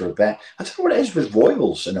 sort of, for a bit. I don't know what it is with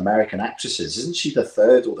royals and American actresses. Isn't she the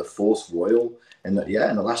third or the fourth royal in the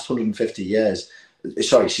last 150 years?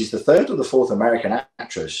 Sorry, she's the third or the fourth American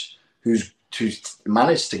actress who's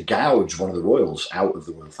managed to gouge one of the royals out of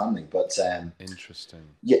the royal family. But interesting.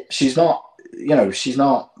 Yeah, she's not. She's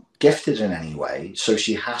not gifted in any way, so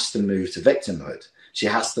she has to move to victimhood. She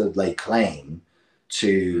has to lay claim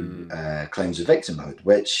to claims of victimhood,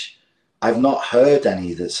 which I've not heard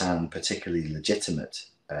any that sound particularly legitimate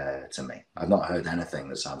to me. I've not heard anything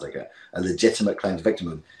that sounds like a legitimate claim to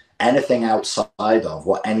victimhood. Anything outside of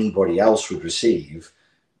what anybody else would receive,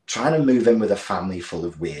 trying to move in with a family full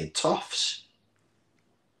of weird toffs.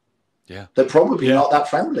 Yeah. They're probably not that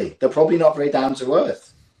friendly. They're probably not very down to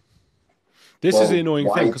earth. This is the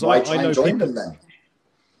annoying thing, because I know join people... them then?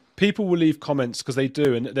 People will leave comments because they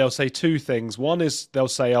do, and they'll say two things. One is they'll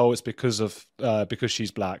say, "Oh, it's because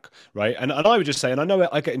she's black," right? And I would just say, and I know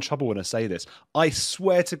I get in trouble when I say this. I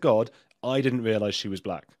swear to God, I didn't realize she was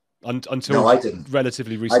black until I didn't.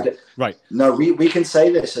 Relatively recently. Right? No, we can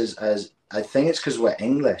say this as I think it's because we're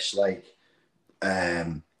English. Like,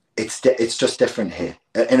 it's just different here.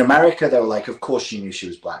 In America, they were like, "Of course, she knew she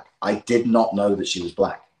was black." I did not know that she was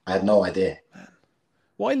black. I had no idea.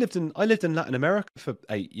 Well, I lived in Latin America for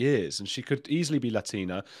 8 years, and she could easily be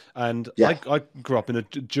Latina. And I grew up in a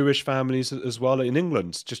Jewish families as well in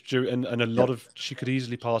England, and a lot of, she could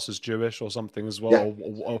easily pass as Jewish or something as well,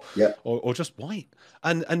 or just white.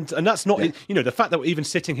 And that's not the fact that we're even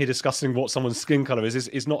sitting here discussing what someone's skin color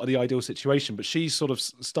is not the ideal situation. But she sort of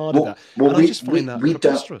started that, and I just find that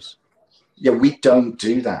preposterous. Yeah, we don't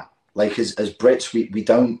do that. Like, as Brits, we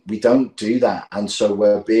don't do that, and so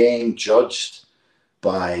we're being judged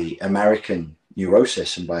by American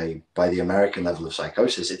neurosis and by the American level of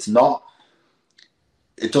psychosis. It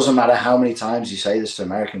doesn't matter how many times you say this to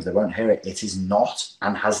Americans, they won't hear it. It is not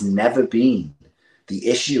and has never been the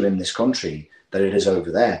issue in this country that it is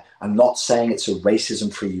over there. I'm not saying it's a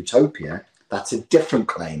racism-free utopia. That's a different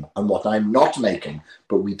claim and what I'm not making,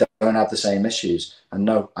 but we don't have the same issues. And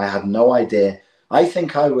no, I had no idea. I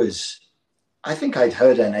think I'd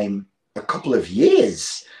heard her name a couple of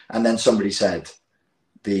years, and then somebody said,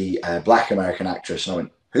 the black American actress, and I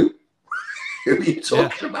went, who? Who are you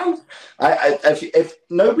talking about? If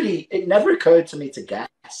nobody, it never occurred to me to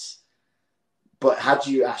guess. But had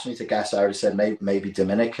you asked me to guess, I would have said maybe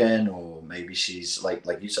Dominican, or maybe she's like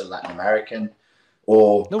you said, Latin American,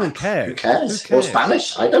 or no one cares. Who cares? Or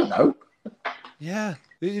Spanish? I don't know. Yeah,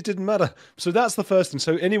 it didn't matter. So that's the first thing.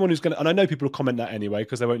 So anyone who's going to, and I know people will comment that anyway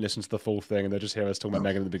because they won't listen to the full thing and they'll just hear us talking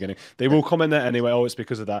about Meghan in the beginning. They will comment that anyway. Oh, it's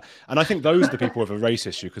because of that. And I think those are the people with a race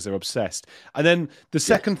issue because they're obsessed. And then the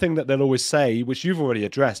second thing that they'll always say, which you've already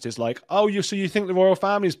addressed, is like, oh, so you think the royal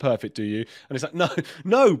family is perfect, do you? And it's like,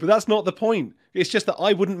 no, but that's not the point. It's just that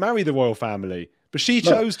I wouldn't marry the royal family, but she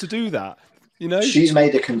chose to do that. You know, she's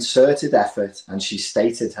made a concerted effort and she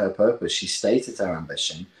stated her purpose. She stated her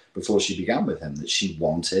ambition before she began with him, that she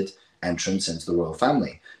wanted entrance into the royal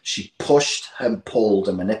family. She pushed and pulled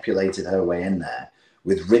and manipulated her way in there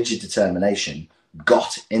with rigid determination,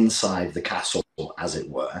 got inside the castle, as it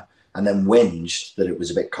were, and then whinged that it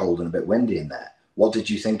was a bit cold and a bit windy in there. What did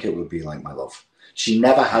you think it would be like, my love? She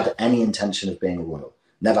never had any intention of being a royal,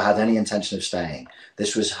 never had any intention of staying.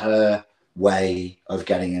 This was her way of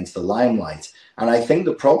getting into the limelight. And I think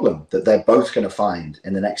the problem that they're both going to find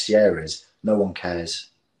in the next year is no one cares.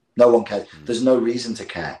 No one cares. There's no reason to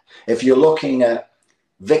care. If you're looking at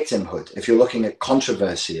victimhood, if you're looking at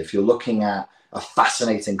controversy, if you're looking at a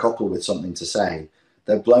fascinating couple with something to say,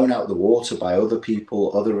 they're blown out of the water by other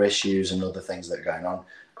people, other issues and other things that are going on.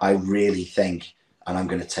 I really think, and I'm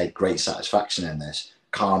going to take great satisfaction in this,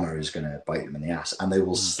 karma is going to bite them in the ass and they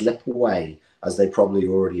will slip away, as they probably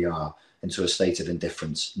already are, into a state of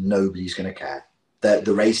indifference. Nobody's going to care.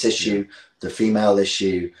 The race issue, the female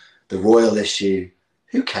issue, the royal issue,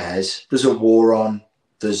 who cares? There's a war on.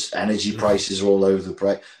 There's energy prices all over the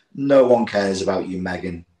place. No one cares about you,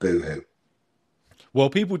 Meghan. Boo-hoo. Well,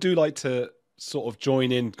 people do like to sort of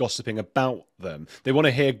join in gossiping about them. They want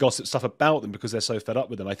to hear gossip stuff about them because they're so fed up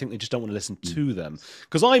with them. I think they just don't want to listen to them.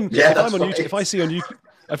 Because I'm on YouTube, if I see on YouTube,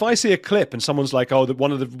 if I see a clip and someone's like, oh,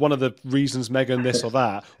 one of the reasons Meghan this or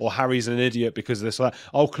that, or Harry's an idiot because of this or that,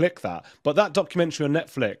 I'll click that. But that documentary on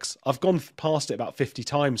Netflix, I've gone past it about 50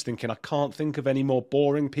 times thinking I can't think of any more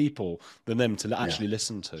boring people than them to actually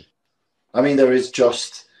listen to. I mean, there is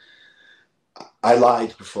just... I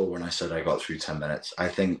lied before when I said I got through 10 minutes. I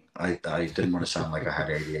think I didn't want to sound like I had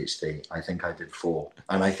ADHD. I think I did 4.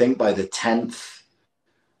 And I think by the 10th,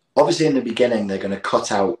 obviously in the beginning, they're going to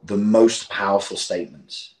cut out the most powerful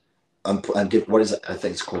statements and give, what is it? I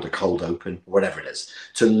think it's called a cold open, whatever it is,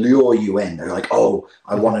 to lure you in. They're like, oh,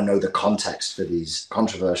 I want to know the context for these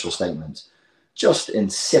controversial statements. Just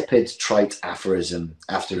insipid, trite aphorism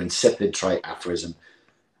after insipid, trite aphorism.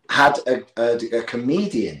 Had a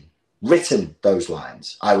comedian written those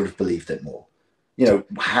lines, I would have believed it more. You know,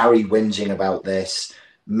 Harry whinging about this,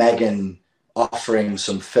 Meghan offering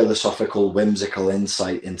some philosophical, whimsical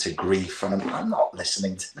insight into grief, and I'm not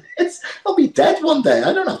listening to this. I'll be dead one day.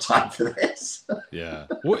 I don't have time for this. Yeah.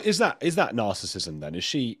 What is that narcissism then? Is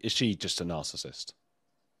she just a narcissist?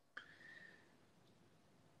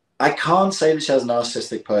 I can't say that she has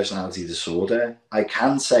narcissistic personality disorder. I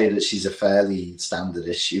can say that she's a fairly standard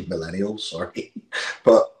issue millennial, sorry.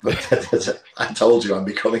 But I told you I'm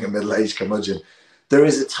becoming a middle-aged curmudgeon. There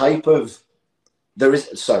is a type of...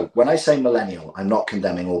 So when I say millennial, I'm not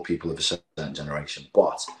condemning all people of a certain generation,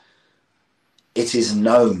 but it is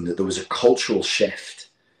known that there was a cultural shift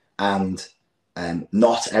and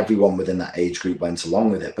not everyone within that age group went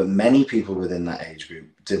along with it, but many people within that age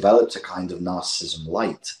group developed a kind of narcissism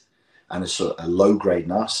light and a sort of a low-grade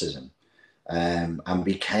narcissism, and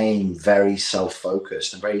became very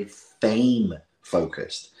self-focused and very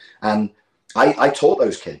fame-focused. And I taught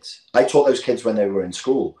those kids. I taught those kids when they were in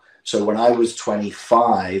school. So when I was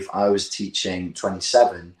 25, I was teaching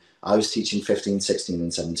 27, I was teaching 15, 16,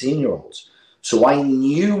 and 17-year-olds. So I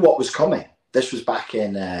knew what was coming. This was back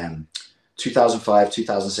in 2005,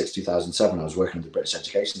 2006, 2007. I was working in the British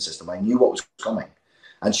education system. I knew what was coming.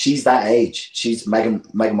 And she's that age.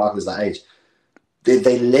 Meghan Markle is that age.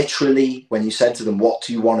 They literally, when you said to them, what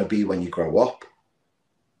do you want to be when you grow up?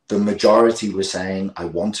 The majority were saying, I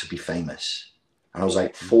want to be famous. And I was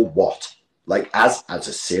like, for what? Like, as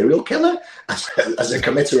a serial killer? As a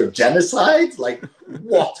committer of genocide? Like,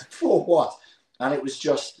 what? For what? And it was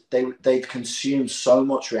just, they'd consumed so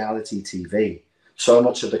much reality TV, so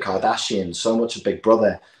much of the Kardashians, so much of Big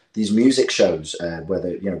Brother, these music shows where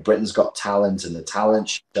Britain's Got Talent and the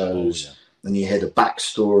talent shows, and you hear the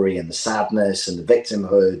backstory and the sadness and the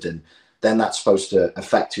victimhood, and then that's supposed to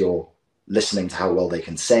affect your listening to how well they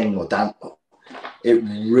can sing or dance.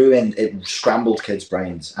 It scrambled kids'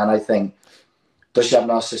 brains. And I think, does she have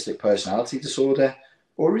narcissistic personality disorder,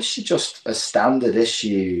 or is she just a standard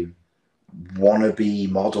issue wannabe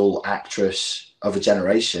model actress of a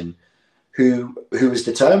generation who was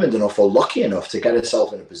determined enough or lucky enough to get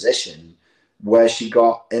herself in a position where she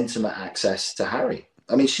got intimate access to Harry.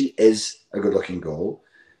 I mean, she is a good-looking girl.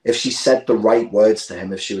 If she said the right words to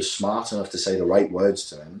him, if she was smart enough to say the right words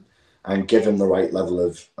to him and give him the right level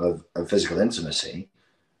of physical intimacy,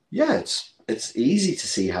 yeah, it's easy to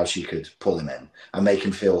see how she could pull him in and make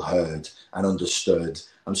him feel heard and understood.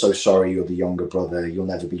 I'm so sorry, you're the younger brother. You'll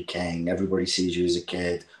never be king. Everybody sees you as a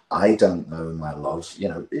kid. I don't know, my love. You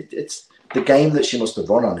know, it's the game that she must have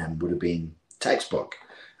run on him would have been textbook.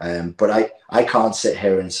 But I can't sit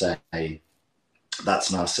here and say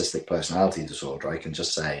that's narcissistic personality disorder. I can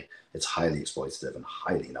just say it's highly exploitative and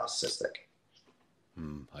highly narcissistic.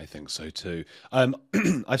 I think so too.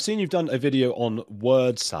 I've seen you've done a video on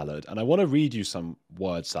word salad, and I want to read you some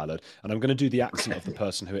word salad, and I'm going to do the accent of the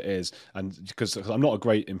person who it is, and because I'm not a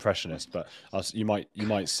great impressionist, but you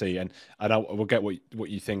might see, and we'll get what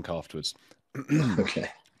you think afterwards. Okay.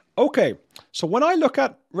 Okay, so when I look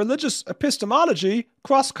at religious epistemology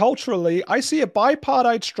cross-culturally, I see a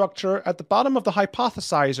bipartite structure at the bottom of the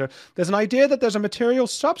hypothesizer. There's an idea that there's a material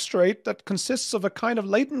substrate that consists of a kind of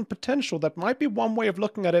latent potential that might be one way of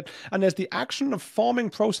looking at it, and there's the action of forming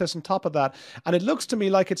process on top of that. And it looks to me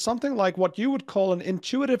like it's something like what you would call an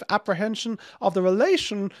intuitive apprehension of the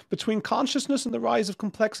relation between consciousness and the rise of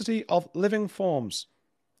complexity of living forms.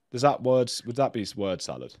 Would that be word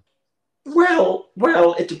salad? Well,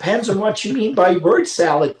 it depends on what you mean by word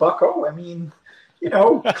salad, bucko. I mean,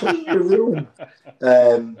 clean your room.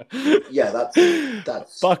 Yeah,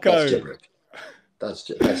 that's bucko. That's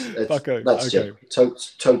gibberish. Bucko. That's okay.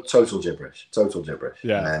 Total gibberish. Total gibberish.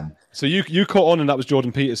 Yeah. So you caught on, and that was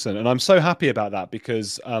Jordan Peterson, and I'm so happy about that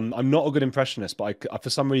because I'm not a good impressionist, but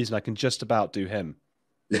for some reason I can just about do him.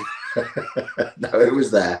 No, it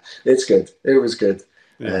was there. It's good. It was good.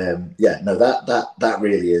 Yeah. No, that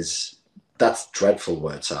really is. That's dreadful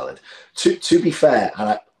word salad. To be fair,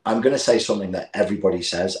 and I'm going to say something that everybody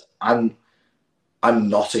says. I'm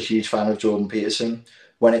not a huge fan of Jordan Peterson.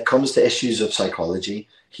 When it comes to issues of psychology,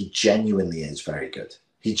 he genuinely is very good.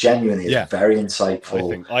 He genuinely is very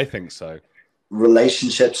insightful. I think so.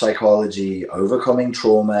 Relationship psychology, overcoming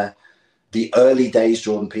trauma. The early days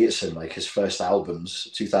Jordan Peterson, like his first albums,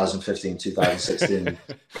 2015, 2016,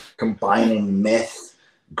 combining myth,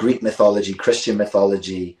 Greek mythology, Christian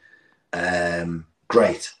mythology,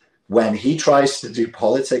 great. When he tries to do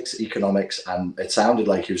politics, economics, and it sounded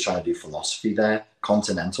like he was trying to do philosophy there,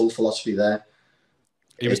 continental philosophy there.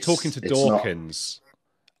 He was talking to Dawkins,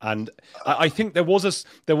 and I think there was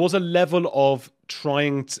a level of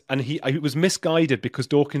trying to, and he was misguided because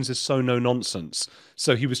Dawkins is so no nonsense.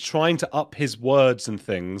 So he was trying to up his words and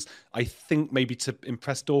things. I think maybe to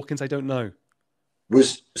impress Dawkins. I don't know.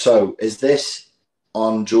 Is this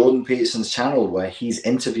on Jordan Peterson's channel where he's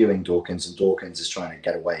interviewing Dawkins and Dawkins is trying to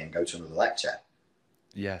get away and go to another lecture?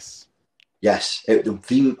 Yes.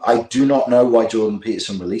 I do not know why Jordan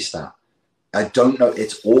Peterson released that. I don't know.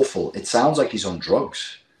 It's awful. It sounds like he's on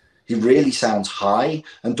drugs. He really sounds high.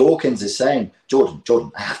 And Dawkins is saying, Jordan,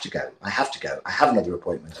 I have to go. I have another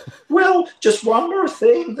appointment. Well, just one more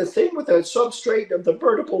thing. The thing with the substrate of the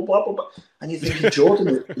vertical blah, blah, blah. And you're thinking,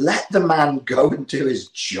 Jordan, let the man go and do his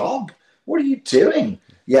job. What are you doing?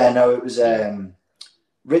 Yeah, no, it was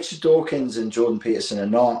Richard Dawkins and Jordan Peterson are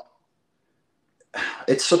not.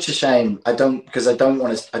 It's such a shame. I don't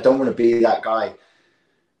want to be that guy.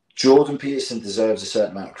 Jordan Peterson deserves a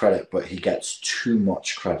certain amount of credit, but he gets too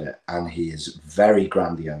much credit, and he is very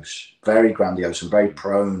grandiose, and very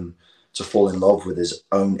prone to fall in love with his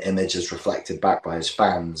own image as reflected back by his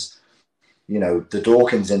fans. The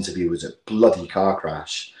Dawkins interview was a bloody car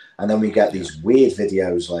crash. And then we get these weird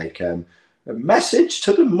videos like a message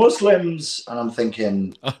to the Muslims. And I'm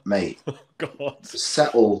thinking, mate, God,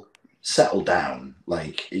 settle down.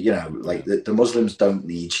 The Muslims don't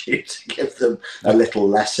need you to give them a little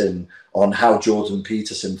lesson on how Jordan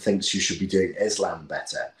Peterson thinks you should be doing Islam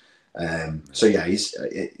better. I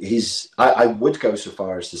would go so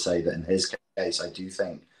far as to say that in his case, I do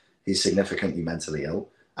think he's significantly mentally ill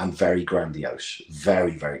and very grandiose,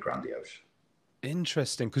 very, very grandiose.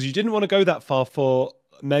 Interesting, because you didn't want to go that far for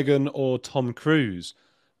Meghan or Tom Cruise,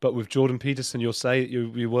 but with Jordan Peterson, you'll say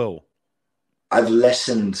you will. I've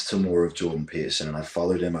listened to more of Jordan Peterson, and I've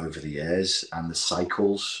followed him over the years, and the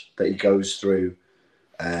cycles that he goes through,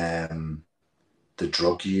 the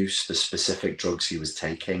drug use, the specific drugs he was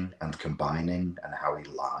taking and combining, and how he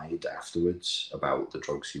lied afterwards about the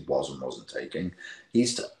drugs he was and wasn't taking.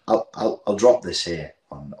 I'll drop this here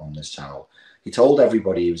on this channel. He told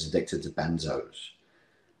everybody he was addicted to benzos,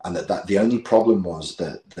 and that the only problem was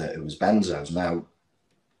that it was benzos. Now,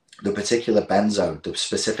 the particular benzo, the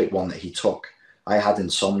specific one that he took, I had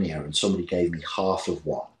insomnia and somebody gave me half of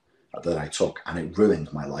one that I took, and it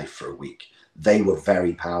ruined my life for a week. They were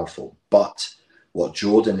very powerful. But what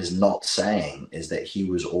Jordan is not saying is that he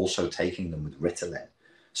was also taking them with Ritalin.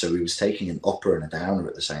 So he was taking an upper and a downer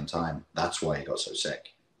at the same time. That's why he got so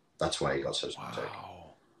sick. That's why he got so sick.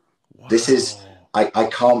 Wow. This is, I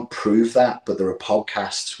can't prove that, but there are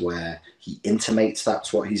podcasts where he intimates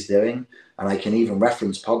that's what he's doing. And I can even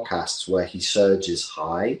reference podcasts where he surges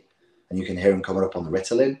high and you can hear him coming up on the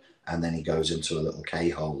Ritalin, and then he goes into a little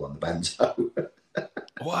K-hole on the benzo.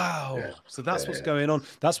 Wow. Yeah. So that's what's going on.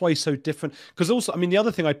 That's why he's so different. Because also, I mean, the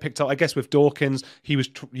other thing I picked up, I guess, with Dawkins, he was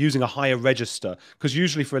using a higher register. Because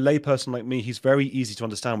usually for a layperson like me, he's very easy to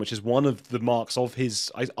understand, which is one of the marks of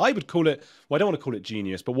his, I would call it, well, I don't want to call it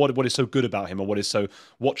genius, but what is so good about him or what is so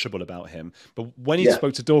watchable about him. But when he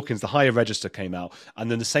spoke to Dawkins, the higher register came out.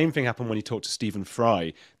 And then the same thing happened when he talked to Stephen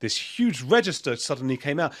Fry. This huge register suddenly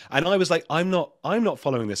came out. And I was like, I'm not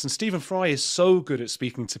following this. And Stephen Fry is so good at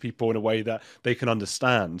speaking to people in a way that they can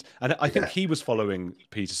understand. And I think he was following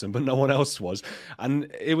Peterson, but no one else was.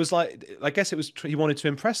 And it was like, I guess it was, he wanted to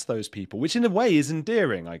impress those people, which in a way is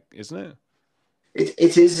endearing, isn't it?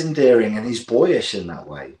 It is endearing, and he's boyish in that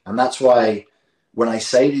way. And that's why when I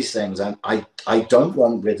say these things, I don't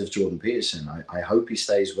want rid of Jordan Peterson. I hope he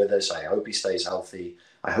stays with us. I hope he stays healthy.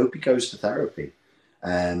 I hope he goes to therapy.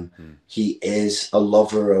 He is a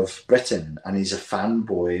lover of Britain, and he's a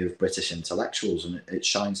fanboy of British intellectuals, and it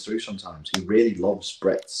shines through sometimes. He really loves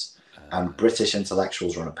Brits, and British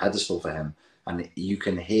intellectuals are on a pedestal for him. And you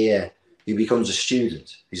can hear he becomes a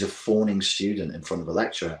student. He's a fawning student in front of a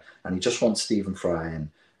lecturer, and he just wants Stephen Fry and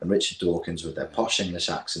Richard Dawkins with their posh English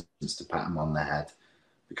accents to pat him on the head,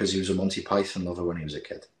 because he was a Monty Python lover when he was a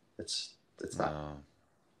kid. It's that.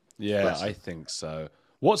 Yeah, I think so.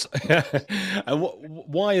 And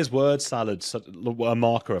why is word salad a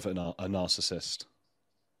marker of a narcissist?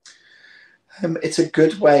 It's a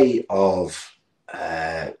good way of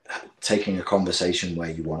taking a conversation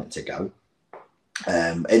where you want it to go.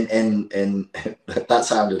 And that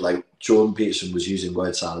sounded like Jordan Peterson was using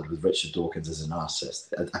word salad with Richard Dawkins as a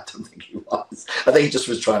narcissist. I don't think he was. I think he just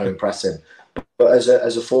was trying to impress him. But as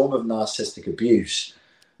a form of narcissistic abuse,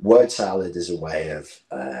 word salad is a way of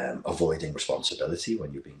avoiding responsibility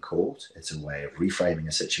when you're being caught. It's a way of reframing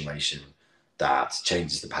a situation that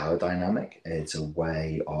changes the power dynamic. It's a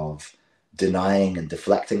way of denying and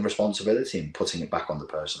deflecting responsibility and putting it back on the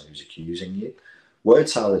person who's accusing you. Word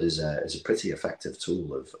salad is a pretty effective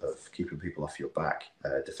tool of keeping people off your back,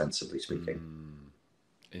 defensively speaking.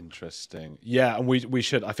 Interesting. Yeah, and we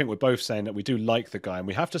should, I think we're both saying that we do like the guy, and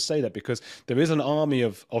we have to say that because there is an army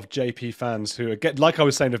of JP fans who are, like I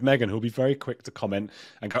was saying with Megan, who'll be very quick to comment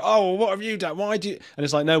and go, oh, well, what have you done? Why do you? And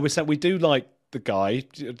it's like, no, we do like the guy.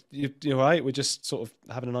 You're right. We're just sort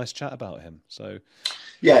of having a nice chat about him. So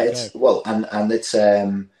yeah, it's well, and it's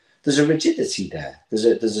there's a rigidity there. There's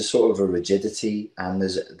a sort of a rigidity, and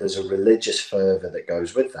there's a religious fervor that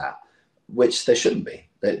goes with that, which there shouldn't be.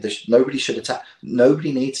 Nobody should attack.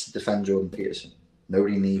 Nobody needs to defend Jordan Peterson.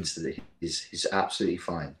 Nobody needs to. He's absolutely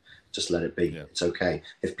fine. Just let it be. Yeah. It's okay.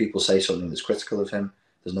 If people say something that's critical of him,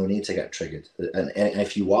 there's no need to get triggered. And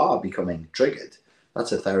if you are becoming triggered,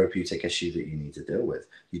 that's a therapeutic issue that you need to deal with.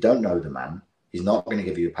 You don't know the man. He's not going to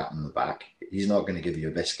give you a pat on the back. He's not going to give you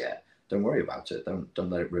a biscuit. Don't worry about it. Don't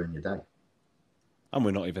let it ruin your day. And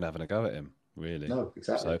we're not even having a go at him. Really? No,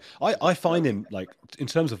 exactly. So I find him, like, in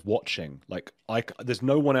terms of watching, like, there's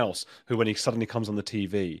no one else who, when he suddenly comes on the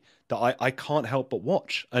TV, that I can't help but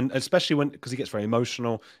watch. And especially because he gets very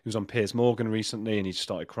emotional. He was on Piers Morgan recently and he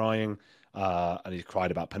started crying. And he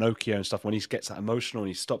cried about Pinocchio and stuff. When he gets that emotional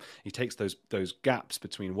and he takes those gaps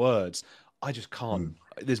between words. I just can't.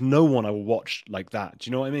 There's no one I will watch like that. Do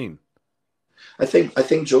you know what I mean? I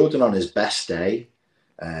think Jordan on his best day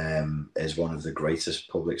is one of the greatest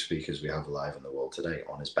public speakers we have alive in the world today.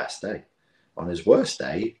 On his best day, on his worst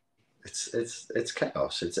day, it's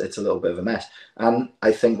chaos. It's a little bit of a mess. And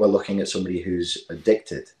I think we're looking at somebody who's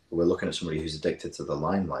addicted. We're looking at somebody who's addicted to the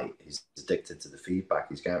limelight. He's addicted to the feedback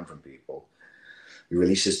he's getting from people. He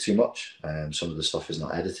releases too much. Some of the stuff is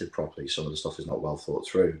not edited properly. Some of the stuff is not well thought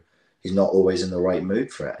through. He's not always in the right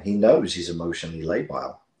mood for it. He knows he's emotionally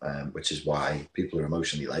labile, which is why people who are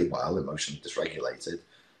emotionally labile, emotionally dysregulated,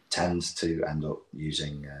 tend to end up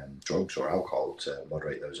using drugs or alcohol to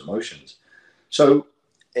moderate those emotions. So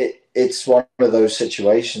it's one of those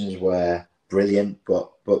situations where brilliant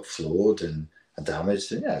but flawed and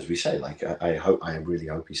damaged. And yeah, as we say, like I really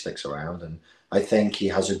hope he sticks around, and I think he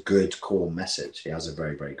has a good core message. He has a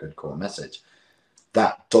very, very good core message.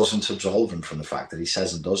 that doesn't absolve him from the fact that he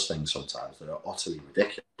says and does things sometimes that are utterly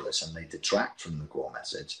ridiculous, and they detract from the core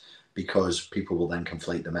message because people will then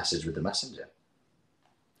conflate the message with the messenger.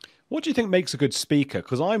 What do you think makes a good speaker?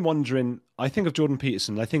 Because I'm wondering, I think of Jordan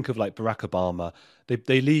Peterson, I think of like Barack Obama.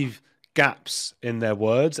 They leave gaps in their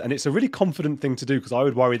words, and it's a really confident thing to do, because I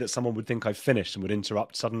would worry that someone would think I've finished and would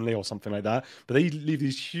interrupt suddenly or something like that. But they leave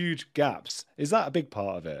these huge gaps. Is that a big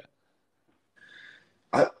part of it?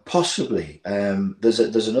 Possibly. There's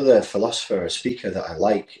another philosopher, a speaker that I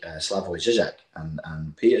like, Slavoj Žižek,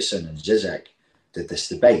 and Peterson and Žižek did this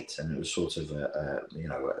debate, and it was sort of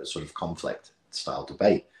a sort of conflict style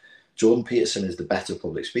debate. Jordan Peterson is the better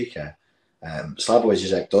public speaker. Slavoj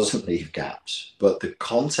Žižek doesn't leave gaps, but the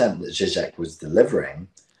content that Žižek was delivering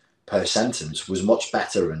per sentence was much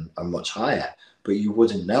better and much higher, but you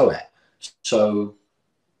wouldn't know it. So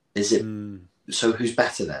is it? So who's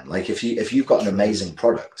better then? Like if you've got an amazing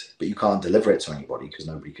product, but you can't deliver it to anybody because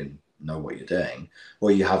nobody can know what you're doing,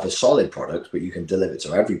 or you have a solid product, but you can deliver it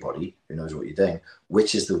to everybody who knows what you're doing,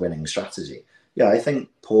 which is the winning strategy? Yeah, I think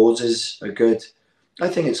pauses are good. I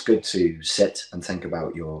think it's good to sit and think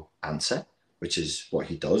about your answer, which is what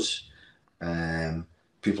he does.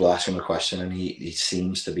 People ask him a question and he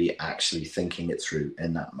seems to be actually thinking it through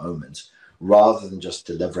in that moment, rather than just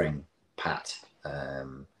delivering pat,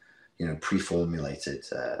 pre-formulated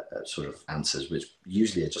sort of answers, which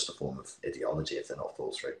usually are just a form of ideology if they're not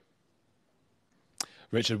thought through.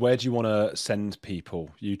 Richard, where do you want to send people?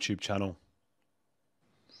 YouTube channel?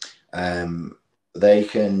 They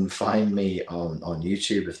can find me on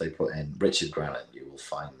YouTube. If they put in Richard Grannon, you will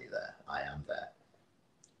find me there. I am there.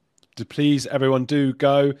 Please, everyone, do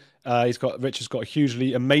go. Richard's got a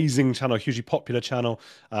hugely amazing channel, a hugely popular channel.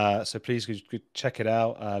 So please check it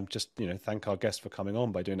out. Just thank our guest for coming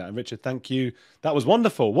on by doing that. And Richard, thank you. That was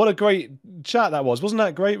wonderful. What a great chat that was. Wasn't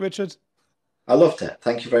that great, Richard? I loved it.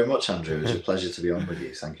 Thank you very much, Andrew. It was a pleasure to be on with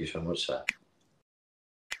you. Thank you so much, sir.